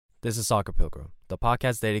This is Soccer Pilgrim, the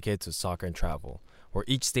podcast dedicated to soccer and travel, where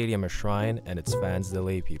each stadium is shrine and its fans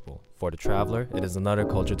delay people. For the traveler, it is another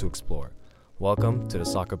culture to explore. Welcome to the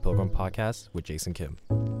Soccer Pilgrim podcast with Jason Kim.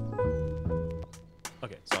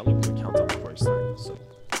 Okay, so I'll leave you a countdown before we start. So,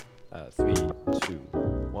 3, 2,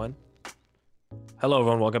 1. Hello,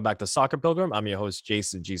 everyone. Welcome back to Soccer Pilgrim. I'm your host,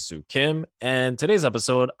 Jason Jisoo Kim. And today's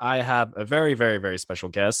episode, I have a very, very, very special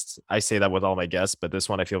guest. I say that with all my guests, but this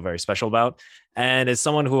one I feel very special about. And it's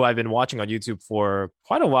someone who I've been watching on YouTube for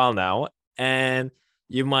quite a while now. And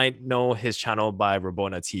you might know his channel by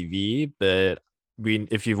Rabona TV, but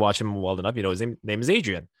if you've watched him well enough, you know his name is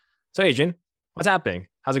Adrian. So, Adrian, what's happening?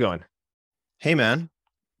 How's it going? Hey, man.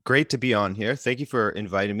 Great to be on here. Thank you for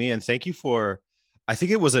inviting me. And thank you for, I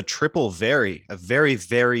think it was a very,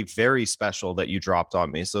 very, very special that you dropped on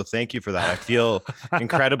me. So thank you for that. I feel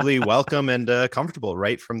incredibly welcome and comfortable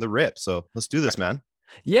right from the rip. So let's do this, man.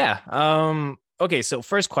 Yeah. Okay. So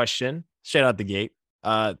first question, straight out the gate.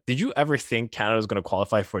 Did you ever think Canada was going to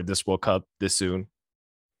qualify for this World Cup this soon?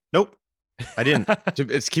 Nope. I didn't.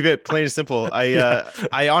 Let's keep it plain and simple.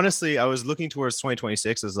 I honestly, I was looking towards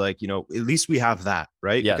 2026 as like, at least we have that,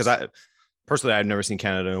 right? Yes. Because personally, I'd never seen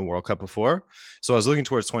Canada in a World Cup before. So I was looking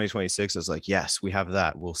towards 2026 as like, yes, we have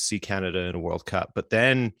that. We'll see Canada in a World Cup. But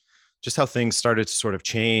then just how things started to sort of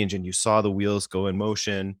change and you saw the wheels go in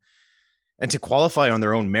motion, and to qualify on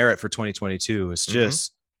their own merit for 2022 is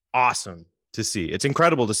just awesome to see. It's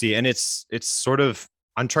incredible to see. And it's sort of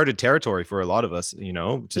uncharted territory for a lot of us,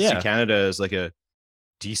 to see Canada as like a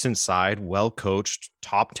decent side, well-coached,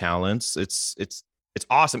 top talents. It's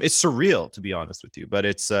awesome. It's surreal, to be honest with you, but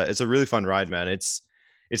it's a really fun ride, man. It's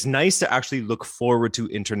nice to actually look forward to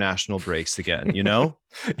international breaks again, Yeah.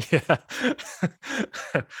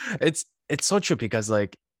 It's so true because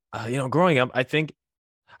growing up, I think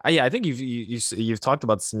you've talked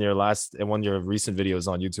about this in one of your recent videos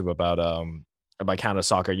on YouTube about Canada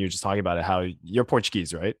soccer. You're just talking about it, how you're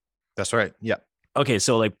Portuguese, right? That's right. Yeah. Okay.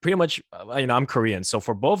 So like pretty much, I'm Korean. So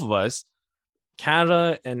for both of us,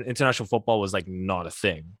 Canada and international football was like not a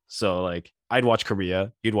thing. So like I'd watch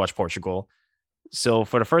Korea, you'd watch Portugal. So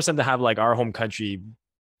for the first time to have like our home country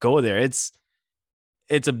go there, it's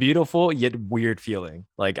a beautiful yet weird feeling.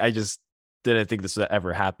 Like I just didn't think this would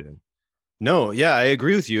ever happen. No, yeah, I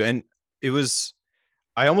agree with you. And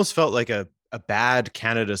I almost felt like a bad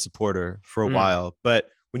Canada supporter for a while. But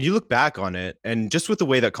when you look back on it, and just with the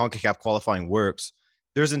way that CONCACAF qualifying works,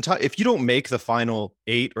 if you don't make the final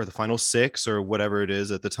 8 or the final 6 or whatever it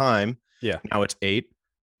is at the time, now it's 8,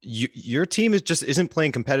 your team isn't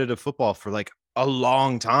playing competitive football for like a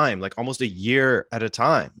long time, like almost a year at a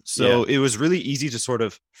time. So it was really easy to sort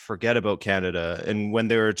of forget about Canada. And when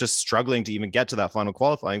they were just struggling to even get to that final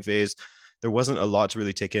qualifying phase, there wasn't a lot to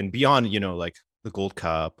really take in beyond, like the Gold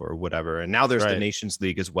Cup or whatever. And now there's the Nations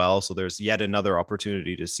League as well. So there's yet another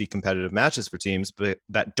opportunity to see competitive matches for teams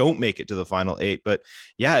that don't make it to the final 8. But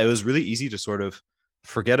yeah, it was really easy to sort of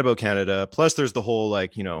forget about Canada. Plus there's the whole,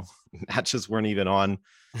 matches weren't even on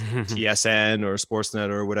TSN or Sportsnet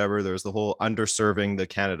or whatever. There's the whole underserving the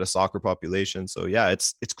Canada soccer population. So yeah,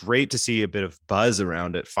 it's great to see a bit of buzz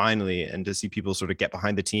around it finally, and to see people sort of get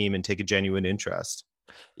behind the team and take a genuine interest.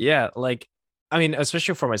 Yeah,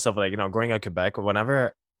 especially for myself, growing up in Quebec,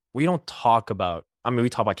 whenever we don't talk about, we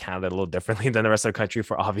talk about Canada a little differently than the rest of the country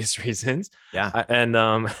for obvious reasons. Yeah.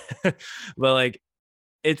 But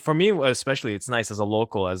it, for me, especially, it's nice as a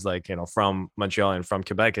local, as from Montreal and from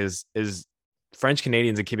Quebec, is French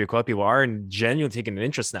Canadians and Quebecois people are genuinely taking an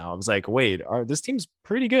interest now. I was like, wait, this team's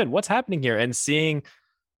pretty good. What's happening here? And seeing,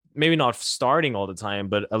 maybe not starting all the time,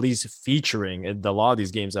 but at least featuring in a lot of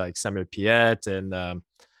these games, like Samuel Piette and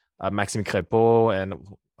Maxime Crépeau, and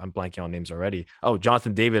I'm blanking on names already. Oh,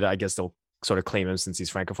 Jonathan David, I guess they'll sort of claim him since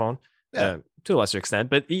he's Francophone to a lesser extent.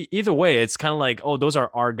 But either way, it's kind of like, oh, those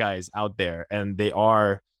are our guys out there. And they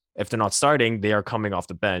are, if they're not starting, they are coming off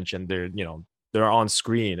the bench and they're on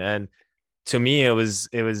screen. And to me, it was,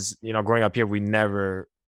 growing up here, we never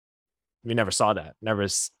saw that, never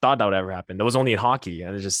thought that would ever happen. That was only in hockey,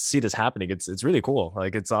 and to just see this happening, it's really cool.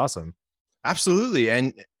 Like, it's awesome. Absolutely.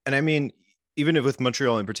 And I mean, even with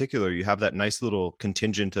Montreal in particular, you have that nice little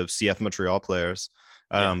contingent of CF Montreal players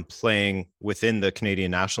playing within the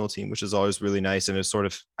Canadian national team, which is always really nice. And it's sort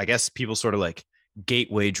of, I guess, people sort of like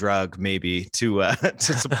gateway drug maybe to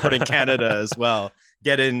supporting Canada as well.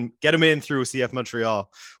 Get them in through CF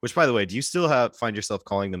Montreal, which, by the way, do you still find yourself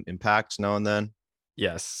calling them Impact now and then?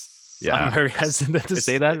 Yes. Yeah. I'm very hesitant to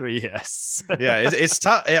say that, but yes. Yeah, it's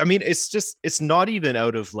tough. I mean, it's not even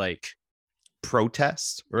out of like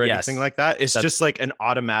protest or anything like that. That's just like an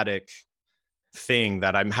automatic thing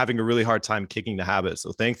that I'm having a really hard time kicking the habit.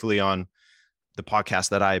 So thankfully on the podcast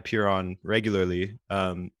that I appear on regularly,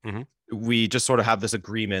 Mhm. we just sort of have this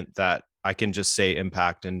agreement that I can just say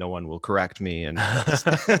Impact and no one will correct me, and that's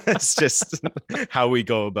it's just how we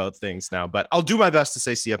go about things now. But I'll do my best to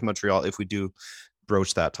say CF Montreal if we do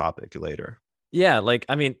broach that topic later. Yeah, like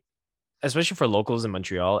I mean, especially for locals in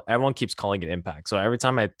Montreal, everyone keeps calling it Impact. So every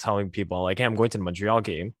time I telling people like, "Hey, I'm going to the Montreal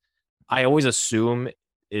game," I always assume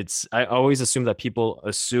that people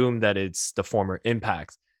assume that it's the former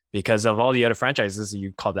Impact because of all the other franchises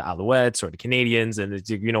you call the Alouettes or the Canadians, and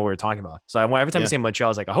you know what we're talking about. So every time I Yeah. say Montreal,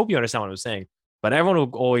 I was like, I hope you understand what I'm saying. But everyone will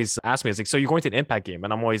always ask me, it's like, so you're going to the Impact game?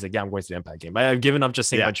 And I'm always like, yeah, I'm going to the Impact game. I've given up just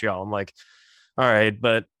saying Yeah. Montreal. I'm like, all right,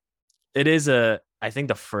 but it is I think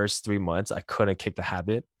the first 3 months I couldn't kick the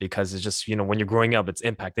habit because it's just, when you're growing up, it's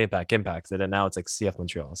Impact, Impact, Impact. And then now it's like CF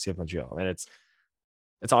Montreal, CF Montreal. And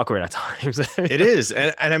it's awkward at times. It is.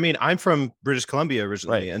 And I mean, I'm from British Columbia Right.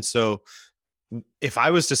 originally. And so if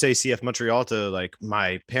I was to say CF Montreal to like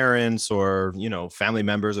my parents or, family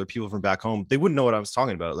members or people from back home, they wouldn't know what I was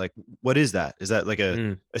talking about. Like, what is that? Is that like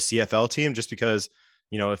Mm, a CFL team? Just because,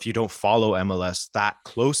 if you don't follow MLS that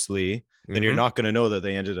closely, then you're hmm. not going to know that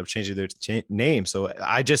they ended up changing their name. So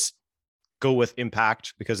I just go with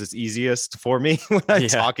Impact because it's easiest for me when I'm Yeah.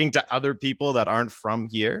 talking to other people that aren't from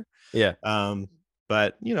here. Yeah. Um,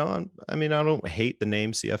 but I mean, I don't hate the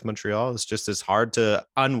name CF Montreal. It's just it's hard to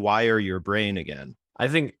unwire your brain again. I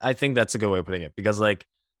think that's a good way of putting it because like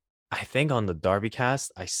I think on the Derby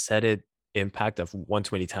cast, I said it impact of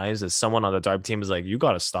 120 times. As someone on the Derby team is like, you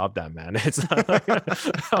gotta stop that, man. It's not like,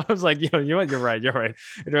 I was like, you know what, you're right.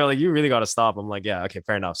 And they're like, you really gotta stop. I'm like, yeah, okay,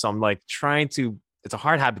 fair enough. So I'm like trying to, it's a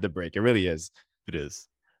hard habit to break. It really is. It is.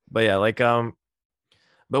 But yeah, like but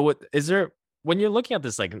what is there when you're looking at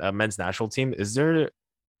this like a men's national team, is there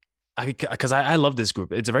because I love this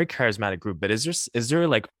group. It's a very charismatic group, but is there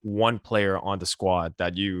like one player on the squad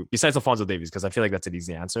that you besides Alfonso Davies, because I feel like that's an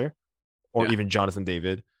easy answer, or Yeah. even Jonathan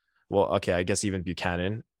David. Well, okay, I guess even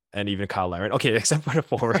Buchanan and even Kyle Laren. Okay, except for the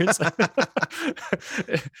forwards.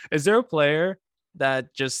 Is there a player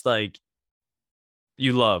that just like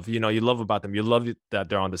you love about them? You love that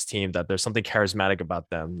they're on this team, that there's something charismatic about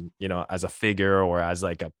them, as a figure or as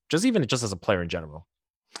like a just as a player in general.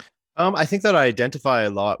 I think that I identify a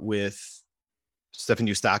lot with Stefan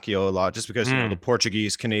Eustachio a lot, just because the Mm,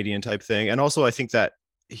 Portuguese Canadian type thing, and also I think that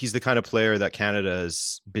he's the kind of player that Canada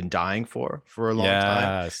has been dying for a long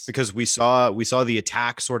time, yes. because we saw the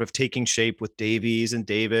attack sort of taking shape with Davies and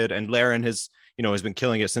David, and Laren has been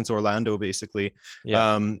killing it since Orlando basically.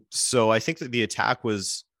 Yeah. So I think that the attack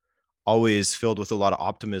was always filled with a lot of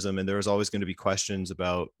optimism, and there was always going to be questions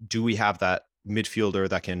about, do we have that midfielder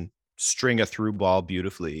that can string a through ball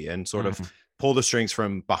beautifully and sort of Mm. pull the strings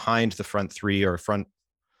from behind the front three or front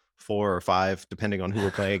four or five, depending on who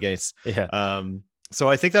we're playing against. Yeah. So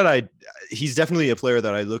I think that he's definitely a player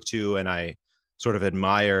that I look to and I sort of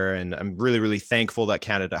admire, and I'm really, really thankful that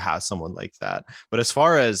Canada has someone like that. But as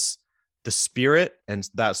far as the spirit and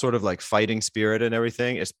that sort of like fighting spirit and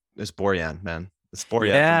everything, it's Borjan, man. It's Borjan for me.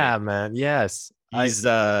 Yeah, man. Yes. I He's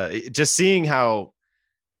just seeing how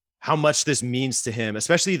much this means to him,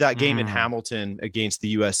 especially that game in mm, Hamilton against the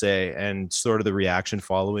USA and sort of the reaction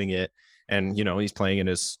following it. And, he's playing in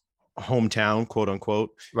his hometown, quote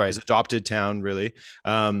unquote, right. his adopted town, really.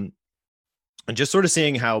 And just sort of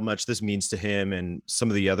seeing how much this means to him and some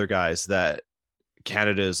of the other guys, that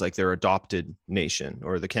Canada is like their adopted nation,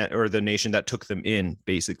 or the nation that took them in,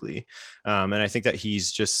 basically. And I think that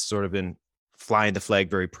he's just sort of been flying the flag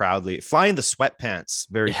very proudly, flying the sweatpants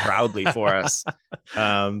very Yeah. proudly for us.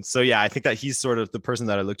 So yeah, I think that he's sort of the person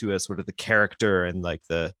that I look to as sort of the character and like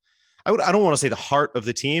I don't want to say the heart of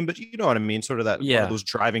the team, but you know what I mean, sort of that one of Yeah. those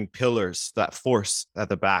driving pillars, that force at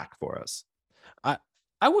the back for us. I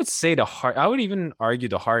I would say the heart. I would even argue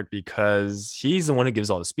the heart because he's the one who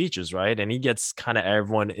gives all the speeches, right? And he gets kind of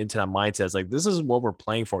everyone into that mindset. It's like this is what we're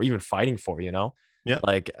playing for, even fighting for. Yeah.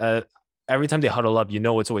 Like every time they huddle up,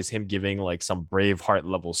 it's always him giving like some brave heart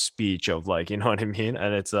level speech of like, you know what I mean?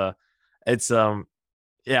 And it's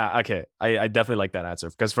yeah, okay. I definitely like that answer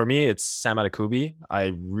because for me it's Sam Adekubi.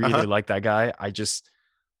 I really Uh-huh. like that guy. I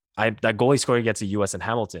that goal he scored against the US and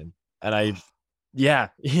Hamilton. And yeah,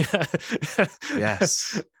 yeah.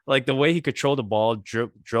 Yes. Like the way he controlled the ball,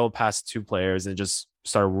 drilled past two players and just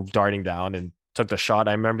started darting down and took the shot.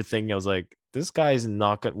 I remember thinking, I was like, this guy's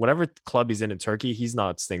not good. Whatever club he's in Turkey, he's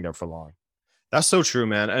not staying there for long. That's so true,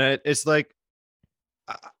 man. And it's like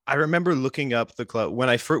I remember looking up the club when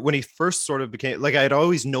he first sort of became, like, I had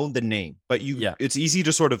always known the name, but Yeah, it's easy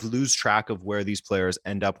to sort of lose track of where these players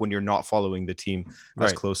end up when you're not following the team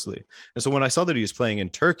as right. closely. And so when I saw that he was playing in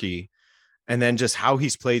Turkey, and then just how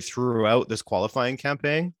he's played throughout this qualifying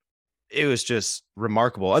campaign, it was just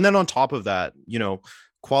remarkable. And then on top of that,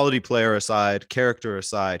 quality player aside, character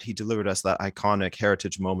aside, he delivered us that iconic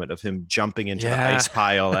heritage moment of him jumping into the Yeah. ice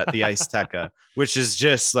pile at the Ice Teca, which is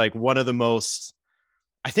just like one of the most.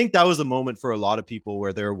 I think that was the moment for a lot of people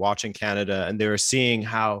where they were watching Canada and they were seeing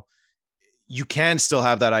how you can still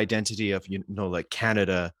have that identity of, like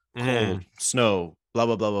Canada, cold, Mm, snow, blah,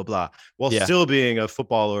 blah, blah, blah, blah, while yeah. still being a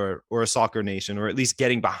football or a soccer nation, or at least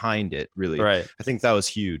getting behind it, really. Right. I think that was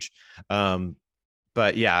huge.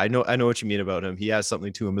 But yeah, I know what you mean about him. He has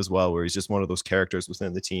something to him as well, where he's just one of those characters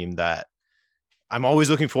within the team that I'm always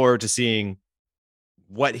looking forward to seeing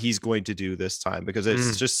what he's going to do this time, because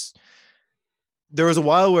it's Mm. just there was a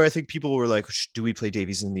while where I think people were like, do we play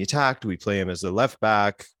Davies in the attack? Do we play him as a left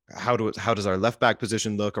back? How does our left back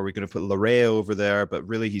position look? Are we going to put Larea over there? But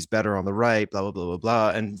really, he's better on the right. Blah blah blah blah blah.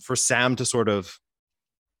 And for Sam to sort of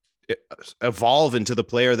evolve into the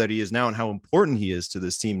player that he is now and how important he is to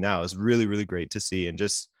this team now is really really great to see, and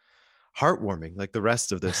just heartwarming, like the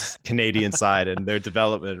rest of this Canadian side and their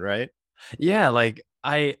development, right? Yeah, like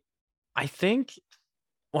I think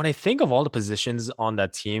when I think of all the positions on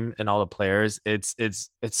that team and all the players, it's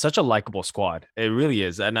such a likable squad. It really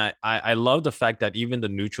is. And I love the fact that even the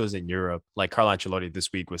neutrals in Europe, like Carlo Ancelotti this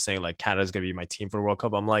week was saying like Canada's gonna be my team for the World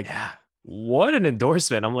Cup. I'm like, Yeah. what an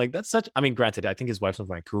endorsement. I'm like, that's such, I mean, granted, I think his wife's from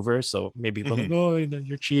Vancouver, so maybe people are like, Mhm. oh,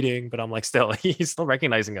 you're cheating, but I'm like, still, he's still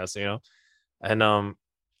recognizing us, And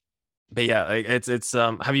but yeah, like, it's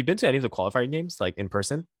have you been to any of the qualifying games like in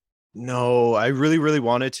person? No, I really, really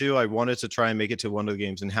wanted to. I wanted to try and make it to one of the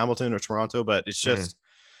games in Hamilton or Toronto, but Mhm.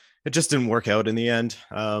 it just didn't work out in the end.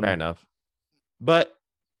 Fair enough. But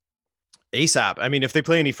ASAP, I mean, if they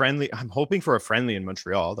play any friendly, I'm hoping for a friendly in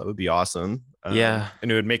Montreal. That would be awesome. Yeah. And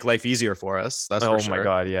it would make life easier for us. That's for Oh my sure.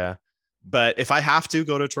 God. Yeah. But if I have to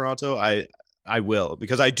go to Toronto, I will,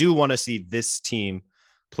 because I do want to see this team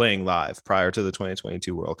playing live prior to the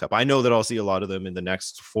 2022 World Cup. I know that I'll see a lot of them in the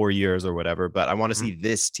next 4 years or whatever, but I want to see Mhm.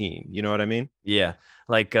 this team. You know what I mean? Yeah.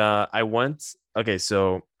 Like I went, okay,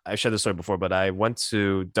 so I shared this story before, but I went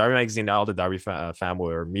to Derby Magazine, all the Derby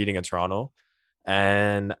family were meeting in Toronto,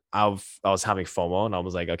 and I was having FOMO and I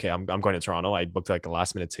was like, okay, I'm going to Toronto. I booked like a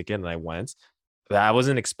last minute ticket and I went. But I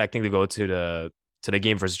wasn't expecting to go to the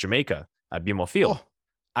game versus Jamaica at BMO Field. Oh,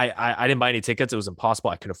 I didn't buy any tickets. It was impossible.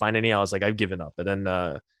 I couldn't find any. I was like, I've given up. And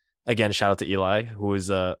then again, shout out to Eli, who is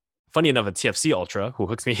funny enough a TFC ultra who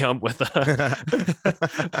hooks me up with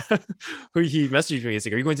who he messaged me. He's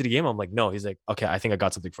like, "Are you going to the game?" I'm like, "No." He's like, "Okay, I think I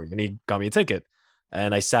got something for you," and he got me a ticket.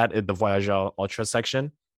 And I sat in the Voyageur Ultra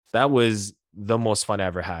section. That was the most fun I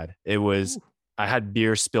ever had. It was. I had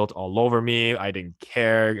beer spilt all over me. I didn't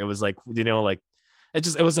care. It was like like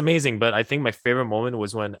it was amazing. But I think my favorite moment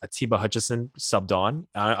was when Atiba Hutchison subbed on.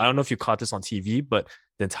 I don't know if you caught this on TV, but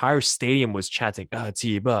the entire stadium was chanting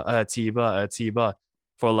Atiba, Atiba, Atiba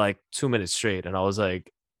for like 2 minutes straight. And I was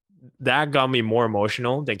like, that got me more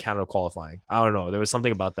emotional than Canada qualifying. I don't know. There was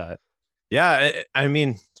something about that. yeah. I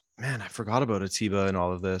mean, man, I forgot about Atiba and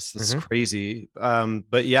all of this. This is Mhm. crazy.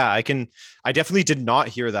 But yeah, I definitely did not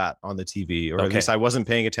hear that on the TV, or at least Okay. I wasn't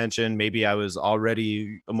paying attention. Maybe I was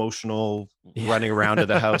already emotional Yeah. running around to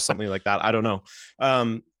the house, something like that. I don't know.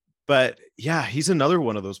 Um, but yeah, he's another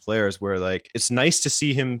one of those players where like it's nice to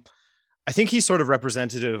see him. I think he's sort of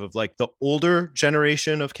representative of like the older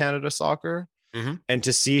generation of Canada soccer, Mhm. and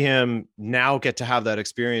to see him now get to have that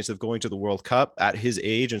experience of going to the World Cup at his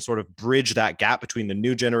age and sort of bridge that gap between the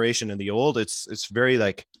new generation and the old, it's very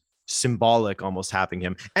like symbolic almost having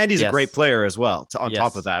him. And he's a great Yes. player as well, on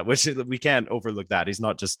top of Yes. that, which we can't overlook. That he's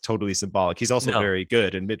not just totally symbolic, he's also No. very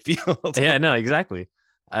good in midfield. Yeah, no, exactly.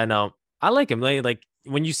 And I like him. Like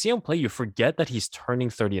when you see him play, you forget that he's turning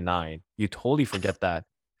 39. You totally forget that.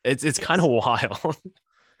 It's kind Yes, of wild.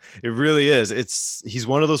 it really is. He's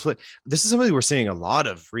one of those this is something we're seeing a lot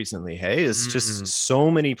of recently. Hey, it's just Mm, so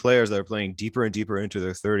many players that are playing deeper and deeper into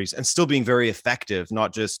their 30s and still being very effective,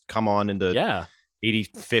 not just come on in the yeah.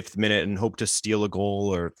 85th minute and hope to steal a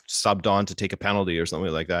goal or subbed on to take a penalty or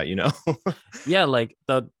something like that, you know? Yeah, like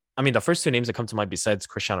I mean, the first two names that come to mind besides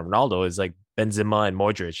Cristiano Ronaldo is like Benzema and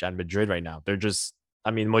Modric at Madrid right now. They're just, I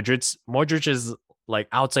mean, Modric is like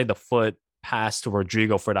outside the foot pass to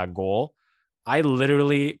Rodrigo for that goal. I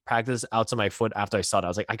literally practiced outside my foot after I saw it. I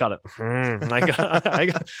was like, I got it.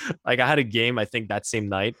 Like I had a game, I think that same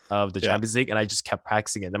night of the Yeah. Champions League, and I just kept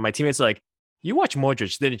practicing it. And my teammates are like, you watch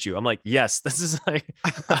Modric, didn't you? I'm like, yes, this is like,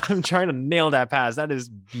 I'm trying to nail that pass. That is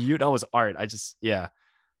beautiful. That was art. Yeah.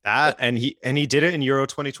 That and he did it in Euro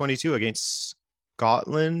 2022 against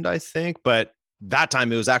Scotland, I think, but that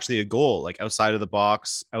time it was actually a goal, like outside of the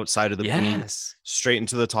box, outside of the boot, Yes. straight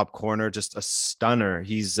into the top corner, just a stunner.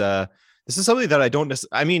 He's this is something that I don't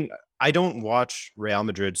I mean, I don't watch Real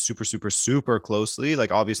Madrid super closely.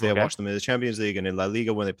 Like obviously I Okay. watch them in the Champions League and in La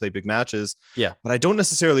Liga when they play big matches, Yeah. but I don't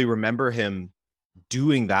necessarily remember him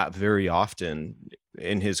doing that very often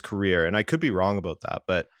in his career. And I could be wrong about that,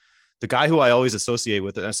 but the guy who I always associate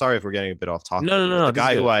with it, I'm sorry if we're getting a bit off topic, but No. the This is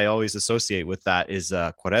guy who good. I always associate with that is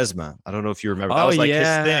Quaresma. I don't know if you remember. That Oh was like his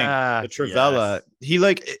thing, yeah. the Trivela. Yes. He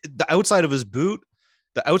like the outside of his boot,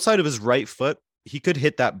 the outside of his right foot, he could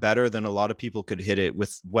hit that better than a lot of people could hit it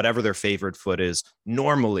with whatever their favorite foot is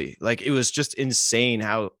normally. Like it was just insane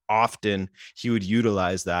how often he would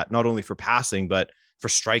utilize that, not only for passing, but for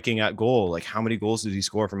striking at goal. Like how many goals did he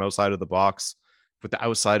score from outside of the box with the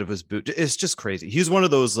outside of his boot? It's just crazy. He's one of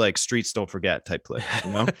those like streets don't forget type players,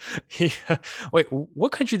 you know? Yeah. Wait,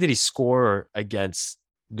 what country did he score against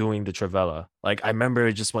doing the Travella? Like I remember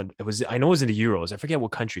it just went. It was. I know it was in the Euros. I forget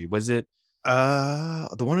what country was it.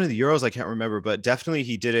 The one in the Euros I can't remember, but definitely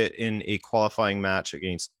he did it in a qualifying match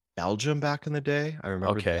against Belgium back in the day. I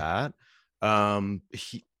remember Okay, that.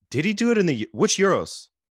 He did he do it in the which Euros?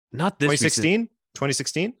 not this recent. 2016?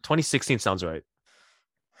 2016? 2016 sounds right.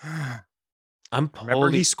 I'm Remember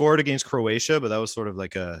he Polish. scored against Croatia, but that was sort of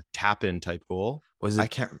like a tap-in type goal. Was I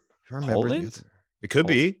it can't remember. Poland? It could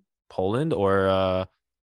Pol- be. Poland or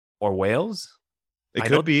Wales? It I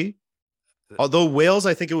know. could be. Although Wales,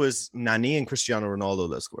 I think it was Nani and Cristiano Ronaldo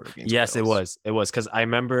that scored against Yes, it Wales. was. It was because I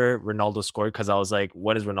remember Ronaldo scored because I was like,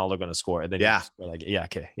 when is Ronaldo going to score? And then Yeah. like, yeah,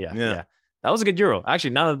 okay, Yeah. yeah. That was a good Euro.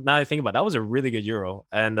 Actually, now I think about it, that was a really good Euro.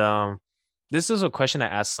 And this is a question I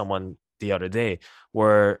asked someone the other day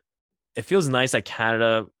where it feels nice that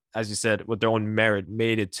Canada, as you said, with their own merit,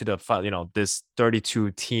 made it to this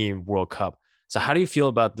 32 team World Cup. So how do you feel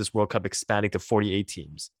about this World Cup expanding to 48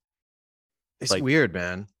 teams? It's Like, weird,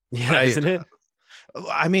 man. yeah, isn't it?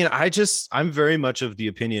 I mean, I'm very much of the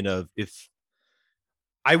opinion of if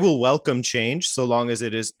I will welcome change so long as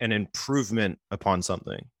it is an improvement upon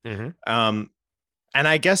something. Mm-hmm. And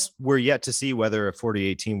I guess we're yet to see whether a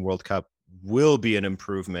 48 team World Cup will be an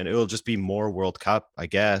improvement. It will just be more World Cup, I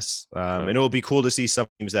guess. And it will be cool to see some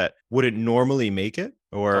teams that wouldn't normally make it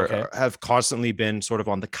or have constantly been sort of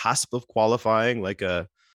on the cusp of qualifying, like a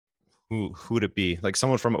who would it be? Like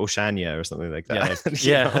someone from Oceania or something like that.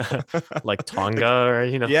 Yeah, like Tonga or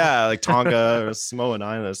yeah, like Tonga or Samoan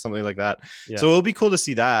Islands, something like that. Yeah. So it'll be cool to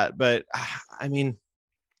see that. But I mean,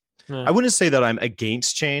 Yeah. I wouldn't say that I'm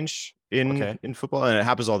against change Okay. in football, and it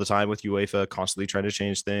happens all the time with UEFA constantly trying to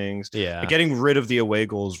change things. Yeah. Like getting rid of the away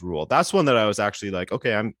goals rule. That's one that I was actually like,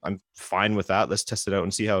 okay, I'm fine with that. Let's test it out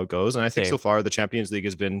and see how it goes. And I think Same. so far the Champions League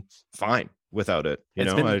has been fine without it.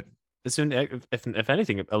 It's been if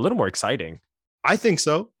anything a little more exciting. I think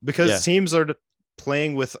so because Yeah. teams are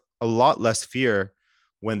playing with a lot less fear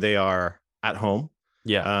when they are at home.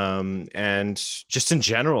 Yeah. And just in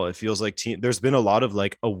general, it feels like there's been a lot of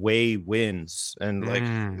like away wins and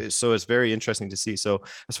like so it's very interesting to see. So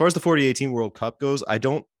as far as the 2018 World Cup goes, I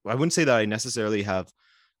wouldn't say that I necessarily have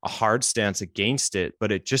a hard stance against it,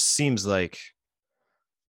 but it just seems like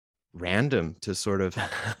random to sort of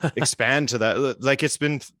expand to that. Like it's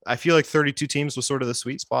been, I feel like 32 teams was sort of the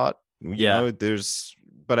sweet spot. You know,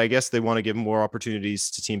 but I guess they want to give more opportunities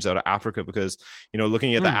to teams out of Africa because,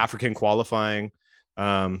 looking at the African qualifying,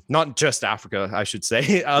 not just Africa, I should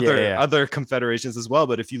say, other confederations as well.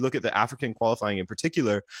 But if you look at the African qualifying in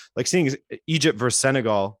particular, like seeing Egypt versus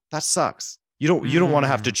Senegal, that sucks. You don't want to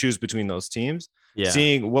have to choose between those teams. Yeah.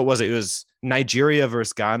 Seeing what was it? It was Nigeria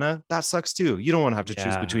versus Ghana. That sucks too. You don't want to have to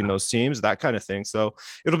choose between those teams, that kind of thing. So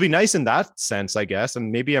it'll be nice in that sense, I guess.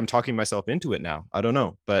 And maybe I'm talking myself into it now. I don't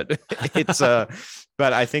know, but it's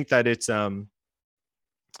but I think that it's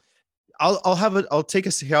I'll take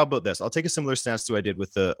how about this? I'll take a similar stance to I did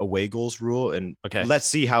with the away goals rule and let's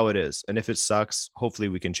see how it is. And if it sucks, hopefully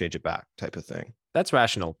we can change it back type of thing. That's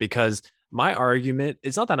rational because my argument,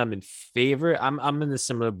 it's not that I'm in favor. I'm in a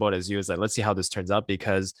similar boat as you. Is like, let's see how this turns out.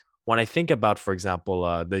 Because when I think about, for example,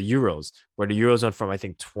 the Euros, where the Euros went from I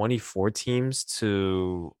think 24 teams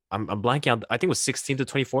to I'm blanking out. I think it was 16 to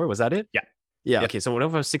 24. Was that it? Yeah. Okay. So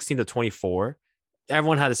whenever it was 16 to 24,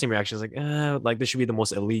 everyone had the same reaction. It's like this should be the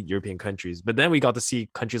most elite European countries. But then we got to see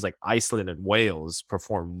countries like Iceland and Wales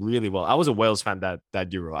perform really well. I was a Wales fan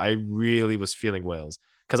that Euro. I really was feeling Wales.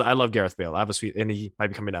 Because I love Gareth Bale. I have a sweet, and he might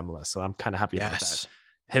be coming to MLS, so I'm kind of happy about that.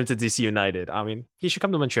 Him to DC United. I mean, he should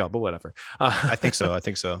come to Montreal, but whatever. I think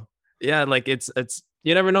so. Yeah, like it's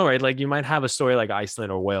you never know, right? Like you might have a story like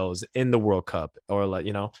Iceland or Wales in the World Cup, or like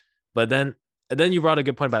But then you brought a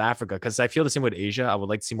good point about Africa because I feel the same with Asia. I would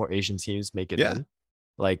like to see more Asian teams make it in,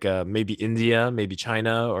 like maybe India, maybe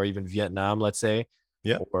China, or even Vietnam, let's say.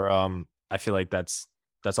 Yeah. Or I feel like that's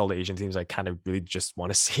all the Asian teams I kind of really just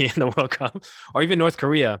want to see in the World Cup, or even North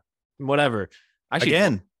Korea. whatever. Actually,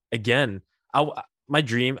 Again. again, my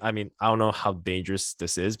dream. I mean, I don't know how dangerous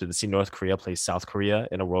this is, but to see North Korea play South Korea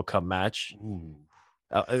in a World Cup match. Ooh.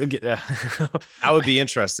 Yeah. That would be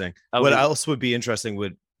interesting. I What mean, else would be interesting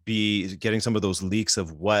would be getting some of those leaks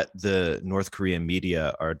of what the North Korean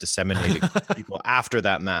media are disseminating to people after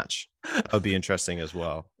that match. That would be interesting as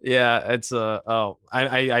well. yeah, it's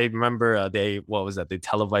I remember they what was that? They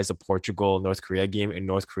televised a Portugal North Korea game in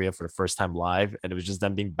North Korea for the first time live, and it was just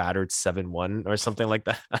them being battered 7-1 or something like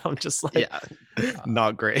that. I'm just like, Yeah,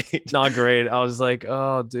 not great. not great. I was like,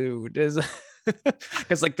 oh, dude, this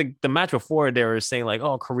because like the match before they were saying like,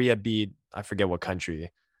 oh, Korea beat I forget what country.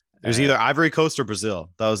 It was either Ivory Coast or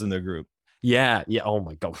Brazil. That was in their group. Yeah, yeah. Oh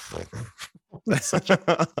my god, such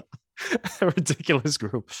a ridiculous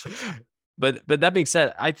group. But that being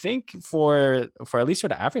said, I think for at least for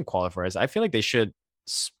the African qualifiers, I feel like they should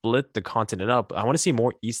split the continent up. I want to see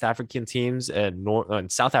more East African teams and North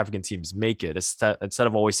and South African teams make it instead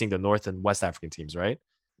of always seeing the North and West African teams, right?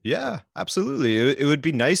 Yeah, absolutely. It would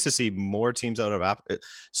be nice to see more teams out of Africa.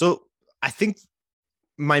 So I think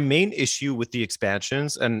my main issue with the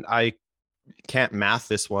expansions, and I can't math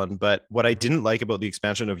this one, but what I didn't like about the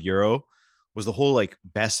expansion of Euro was the whole like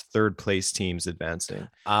best third place teams advancing.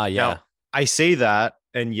 Yeah. Now, I say that,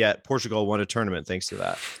 and yet Portugal won a tournament thanks to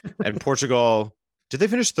that. And Portugal, did they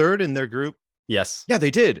finish third in their group? Yes. Yeah,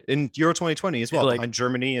 they did in Euro 2020 as well, Like behind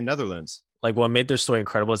Germany and Netherlands. like what made their story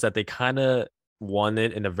incredible is that they kind of won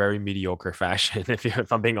it in a very mediocre fashion,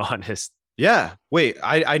 if I'm being honest. Yeah. Wait,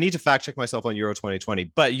 I need to fact check myself on Euro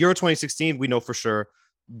 2020, but Euro 2016, we know for sure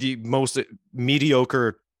the most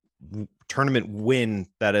mediocre tournament win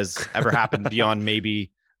that has ever happened beyond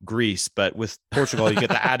maybe Greece. But with Portugal, you get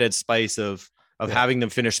the added spice of having them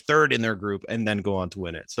finish third in their group and then go on to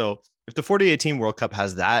win it. So if the 4018 World Cup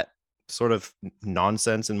has that sort of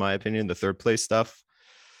nonsense, in my opinion, the third place stuff,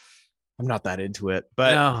 I'm not that into it.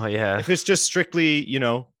 But Oh yeah. if it's just strictly,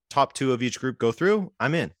 top two of each group go through,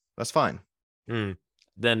 I'm in. That's fine. Mm.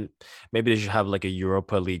 Then maybe they should have like a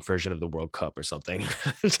Europa League version of the World Cup or something.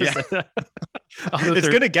 Yeah. It's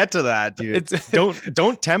gonna get to that, dude.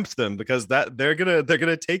 Don't tempt them, because that they're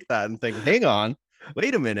gonna take that and think, hang on,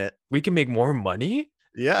 wait a minute. We can make more money.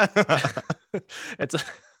 Yeah. It's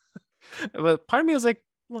but part of me was like,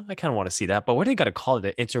 well, I kind of want to see that, but what do they got to call it?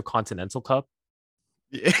 The Intercontinental Cup?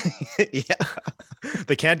 Yeah.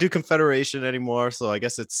 They can't do Confederation anymore, so I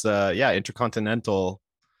guess it's intercontinental,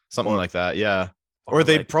 something like that. Yeah. Or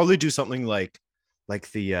they'd probably do something like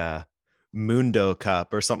the Mundo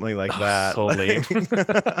Cup or something like that. So lame.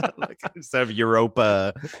 Like instead of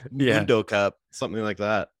Europa, Mundo Cup, something like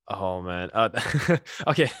that. Oh man.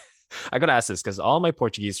 Okay. I gotta ask this because all my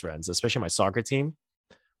Portuguese friends, especially my soccer team,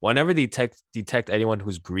 whenever they detect anyone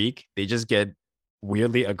who's Greek, they just get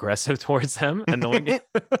weirdly aggressive towards them, annoying it.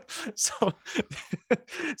 So,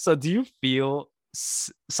 so do you feel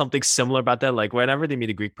something similar about that? Like whenever they meet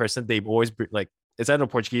a Greek person, they always like it's either a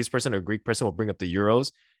Portuguese person or a Greek person will bring up the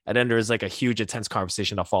Euros, and then there's like a huge intense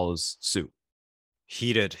conversation that follows suit.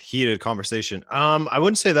 Heated conversation. I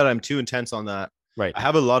wouldn't say that I'm too intense on that. Right. I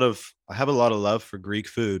have a lot of love for Greek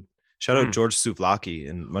food. Shout out George Souvlaki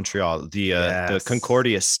in Montreal, the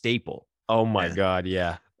Concordia staple. Oh my god,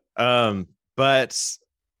 yeah. But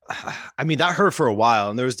I mean that hurt for a while,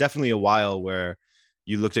 and there was definitely a while where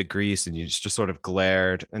you looked at Greece and you just sort of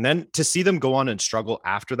glared, and then to see them go on and struggle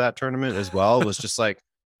after that tournament as well was just like,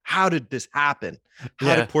 how did this happen?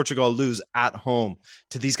 How did Portugal lose at home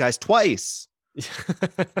to these guys twice?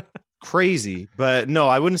 Crazy. But no,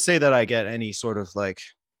 I wouldn't say that I get any sort of like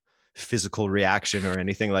physical reaction or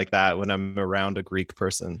anything like that when I'm around a Greek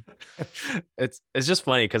person. It's just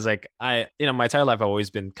funny because like my entire life I've always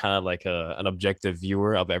been kind of like an objective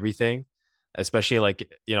viewer of everything, especially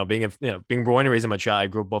like being born and raised in Montreal. I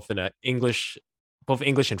grew up both English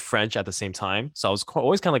and French at the same time, so I was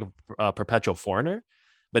always kind of like a perpetual foreigner.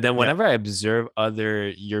 But then whenever I observe other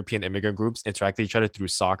European immigrant groups interact with each other through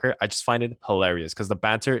soccer, I just find it hilarious because the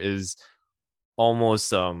banter is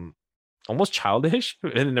almost childish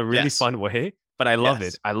in a really fun way. But I love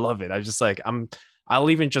it. I love it. I just like I'll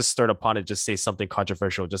even just start upon it, just say something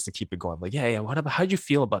controversial just to keep it going. Like, yeah, what about how'd you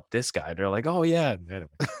feel about this guy? They're like, oh yeah. Anyway.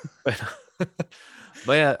 but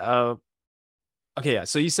yeah, okay, yeah.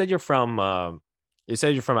 So you said you're from out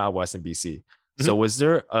west in BC. So was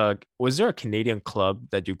there a Canadian club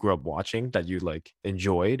that you grew up watching that you like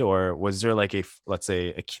enjoyed, or was there like let's say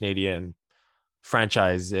a Canadian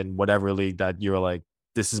franchise in whatever league that you're like,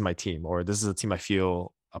 this is my team, or this is a team I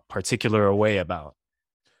feel a particular way about?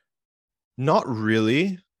 Not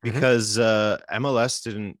really, because MLS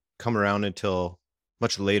didn't come around until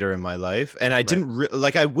much later in my life, and I didn't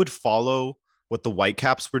I would follow what the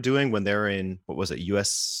Whitecaps were doing when they're in, what was it,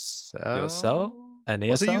 USL? USL,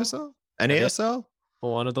 Was it NASL, USL? NA, NASL?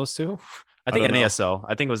 one of those two. I I think don't know. NASL.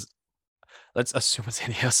 I think it was. Let's assume it's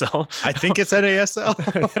NASL. I think it's NASL.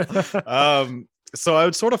 So I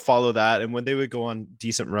would sort of follow that. And when they would go on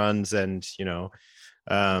decent runs and,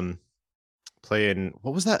 um, play in,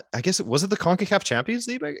 what was that? I guess was it the CONCACAF Champions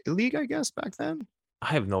League, I guess, back then?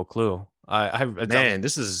 I have no clue. I have. Man,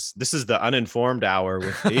 this is the uninformed hour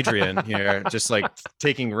with Adrian here, just like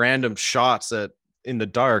taking random shots at in the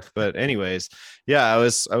dark. But anyways, yeah, I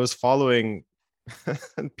was following.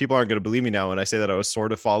 People aren't going to believe me now when I say that I was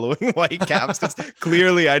sort of following Whitecaps because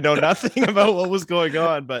clearly I know nothing about what was going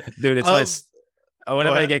on. But Dude, it's nice.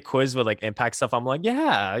 Whenever I ahead. get quizzed with like impact stuff, I'm like,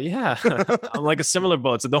 yeah. I'm like a similar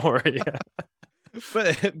boat, so don't worry.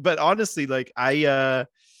 but honestly, like I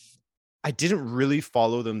didn't really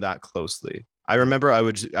follow them that closely. I remember I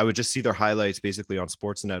would just see their highlights basically on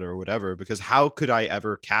Sportsnet or whatever, because how could I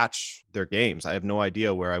ever catch their games? I have no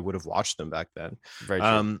idea where I would have watched them back then. Very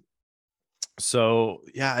true. So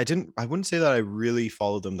yeah, I wouldn't say that I really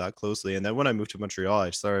followed them that closely. And then when I moved to Montreal,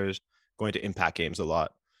 I started going to Impact games a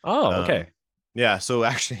lot. Oh, okay. Yeah, so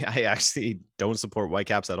actually I actually don't support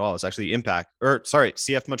Whitecaps at all. It's actually Impact, or sorry,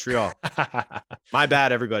 CF Montreal. My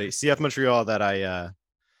bad, everybody. CF Montreal that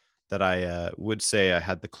I would say I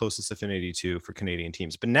had the closest affinity to for Canadian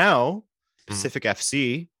teams. But now Pacific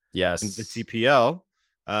FC Yes. and the CPL,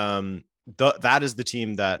 that is the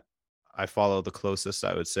team that I follow the closest,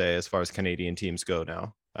 I would say, as far as Canadian teams go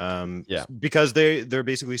now. Yeah. Because they're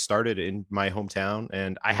basically started in my hometown,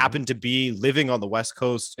 and I happen to be living on the West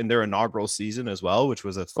Coast in their inaugural season as well, which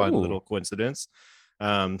was a fun little coincidence.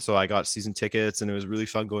 So I got season tickets, and it was really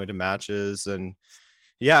fun going to matches. And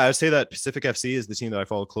yeah, I would say that Pacific FC is the team that I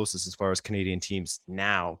follow closest as far as Canadian teams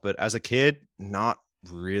now. But as a kid, not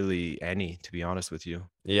really any, to be honest with you.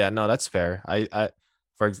 Yeah, no, that's fair.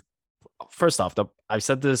 For first off, I've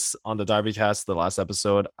said this on the Derby cast, the last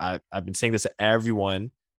episode. I've been saying this to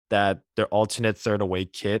everyone that their alternate third away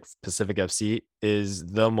kit, Pacific FC, is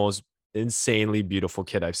the most insanely beautiful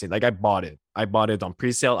kit I've seen. Like I bought it. I bought it on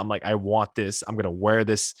pre-sale. I'm like, I want this. I'm gonna wear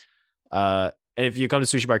this. And if you come to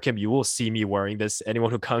Sushi Bar Kim, you will see me wearing this.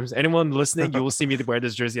 Anyone listening, you will see me wear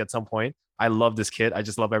this jersey at some point. I love this kit. I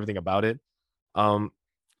just love everything about it.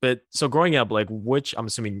 But so growing up, like I'm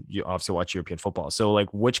assuming you obviously watch European football. So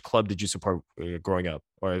like which club did you support growing up,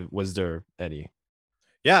 or was there any?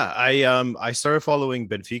 Yeah, I started following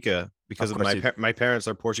Benfica because of my parents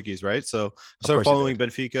are Portuguese, right? So I started following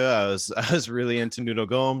Benfica. I was really into Nuno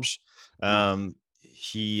Gomes.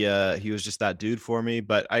 He was just that dude for me.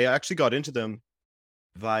 But I actually got into them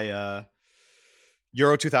via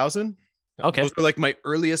Euro 2000. Okay, those were like my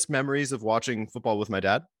earliest memories of watching football with my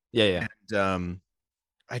dad. Yeah. And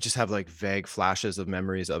I just have like vague flashes of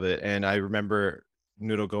memories of it. And I remember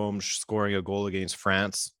Nuno Gomes scoring a goal against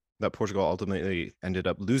France that Portugal ultimately ended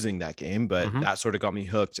up losing that game, but that sort of got me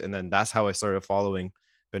hooked. And then that's how I started following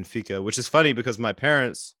Benfica, which is funny because my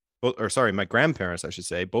grandparents, I should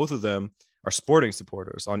say, both of them are Sporting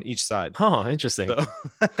supporters on each side. Oh, interesting. So,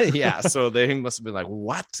 yeah. So they must have been like,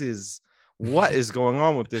 what is going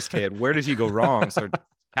on with this kid? Where did he go wrong? Start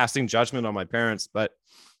casting judgment on my parents. But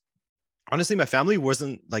honestly, my family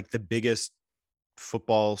wasn't like the biggest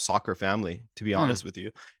football soccer family, to be honest with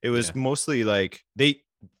you. It was mostly like they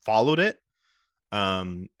followed it,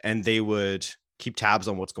 and they would keep tabs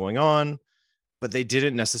on what's going on, but they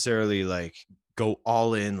didn't necessarily like go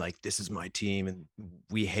all in like, this is my team and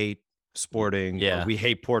we hate Sporting, or we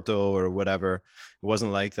hate Porto or whatever. It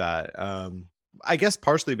wasn't like that. I guess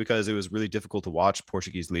partially because it was really difficult to watch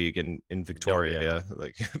Portuguese league in Victoria,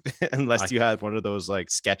 like unless you had one of those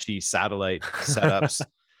like sketchy satellite setups.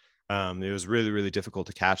 It was really, really difficult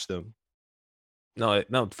to catch them. No,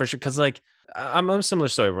 for sure. Cause like I'm a similar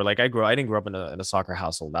story where like I didn't grow up in a soccer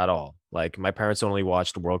household at all. Like my parents only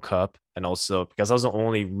watched the World Cup, and also because I was the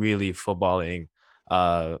only really footballing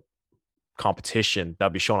competition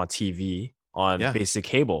that'd be shown on TV on basic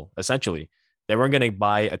cable, essentially. They weren't going to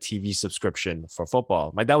buy a TV subscription for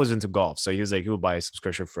football. My dad was into golf, so he was like, he would buy a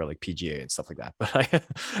subscription for like PGA and stuff like that. But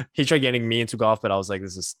he tried getting me into golf, but I was like,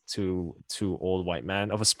 this is too old white man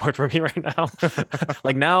of a sport for me right now.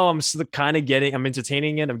 Like now I'm kind of I'm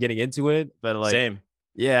entertaining it. I'm getting into it, but like, same.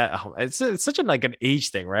 Yeah, it's such a like an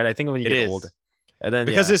age thing, right? I think when you get older, and then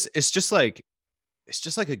because it's just like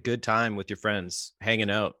a good time with your friends hanging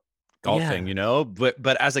out, golfing, you know.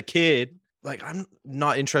 But as a kid, like I'm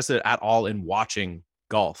not interested at all in watching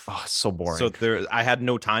golf. Oh, so boring. So I had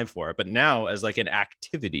no time for it. But now as like an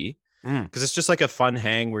activity, because it's just like a fun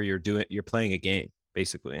hang where you're playing a game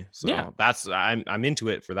basically. So that's I'm into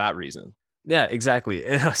it for that reason. Yeah, exactly.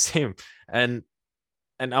 Same. And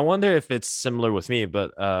and I wonder if it's similar with me,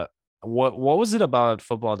 but what was it about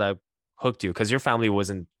football that hooked you? Because your family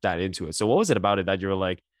wasn't that into it. So what was it about it that you were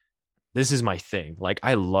like, this is my thing. Like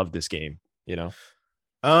I love this game, you know?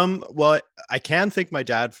 Well, I can thank my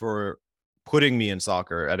dad for putting me in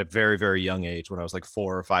soccer at a very, very young age when I was like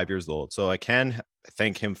 4 or 5 years old. So I can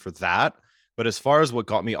thank him for that. But as far as what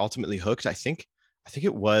got me ultimately hooked, I think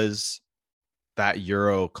it was that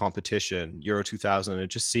Euro competition, Euro 2000, and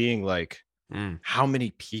just seeing like Mm, how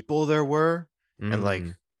many people there were and like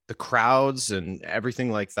mm, the crowds and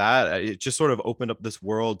everything like that. It just sort of opened up this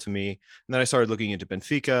world to me. And then I started looking into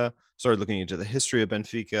Benfica, started looking into the history of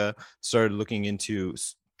Benfica, started looking into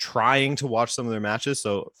trying to watch some of their matches.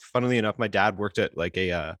 So, funnily enough, my dad worked at like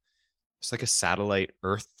it's like a satellite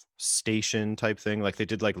Earth station type thing. Like they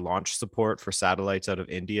did like launch support for satellites out of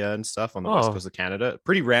India and stuff on the west oh, coast of Canada.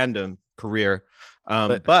 Pretty random career.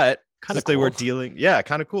 but But kind since of they were cool. dealing, yeah,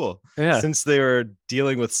 kind of cool. Yeah. Since they were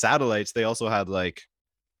dealing with satellites, they also had like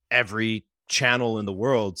every channel in the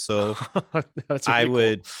world. So That's I really cool.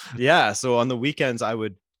 would, yeah. So on the weekends, I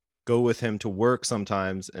would go with him to work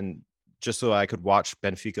sometimes and just so I could watch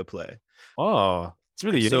Benfica play. Oh, it's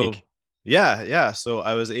really So unique. yeah. So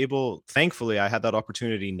I was able, thankfully, I had that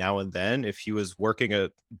opportunity now and then. If he was working a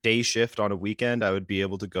day shift on a weekend, I would be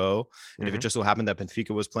able to go. And if it Hmm. just so happened that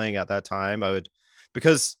Benfica was playing at that time, I would,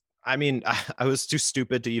 because I mean, I was too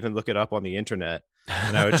stupid to even look it up on the internet.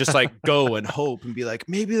 And I would just like go and hope and be like,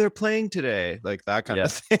 maybe they're playing today, like that kind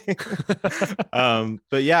of Yeah. thing.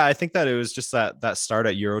 But yeah, I think that it was just that start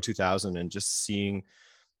at Euro 2000 and just seeing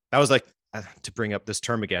that was like to bring up this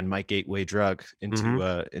term again, my gateway drug Hmm.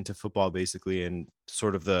 into football basically, and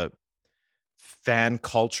sort of the fan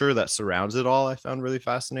culture that surrounds it all. I found really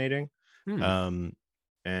fascinating. Hmm. Um,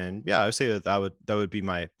 and yeah, I would say that would be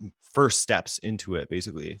my first steps into it.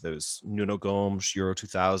 Basically, those Nuno Gomes, Euro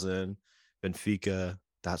 2000, Benfica,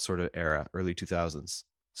 that sort of era, early 2000s.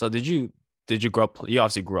 So did you grow up? You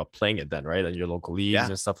obviously grew up playing it then, right? At your local leagues Yeah,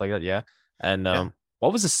 and stuff like that. Yeah. And yeah.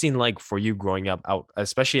 what was the scene like for you growing up out,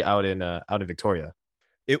 especially out in Victoria?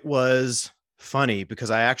 It was funny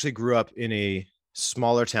because I actually grew up in a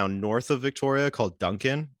smaller town north of Victoria called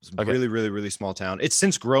Duncan. It's a Okay. really, really, really small town. It's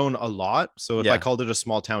since grown a lot. So if I Yeah. called it a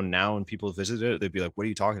small town now and people visited it, they'd be like, what are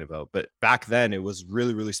you talking about? But back then it was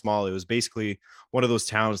really, really small. It was basically one of those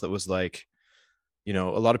towns that was like, a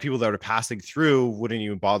lot of people that are passing through wouldn't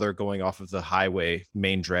even bother going off of the highway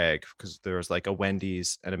main drag because there was like a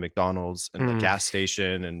Wendy's and a McDonald's and a Mm, gas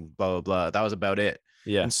station and blah, blah, blah. That was about it.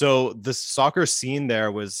 yeah. And so the soccer scene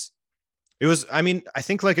there was it was, I mean, I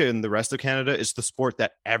think like in the rest of Canada, it's the sport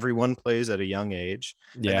that everyone plays at a young age.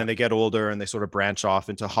 And Yeah. then they get older and they sort of branch off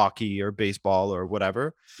into hockey or baseball or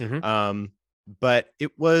whatever. Hmm. Um, but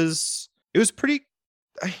it was pretty,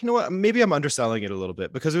 you know what? Maybe I'm underselling it a little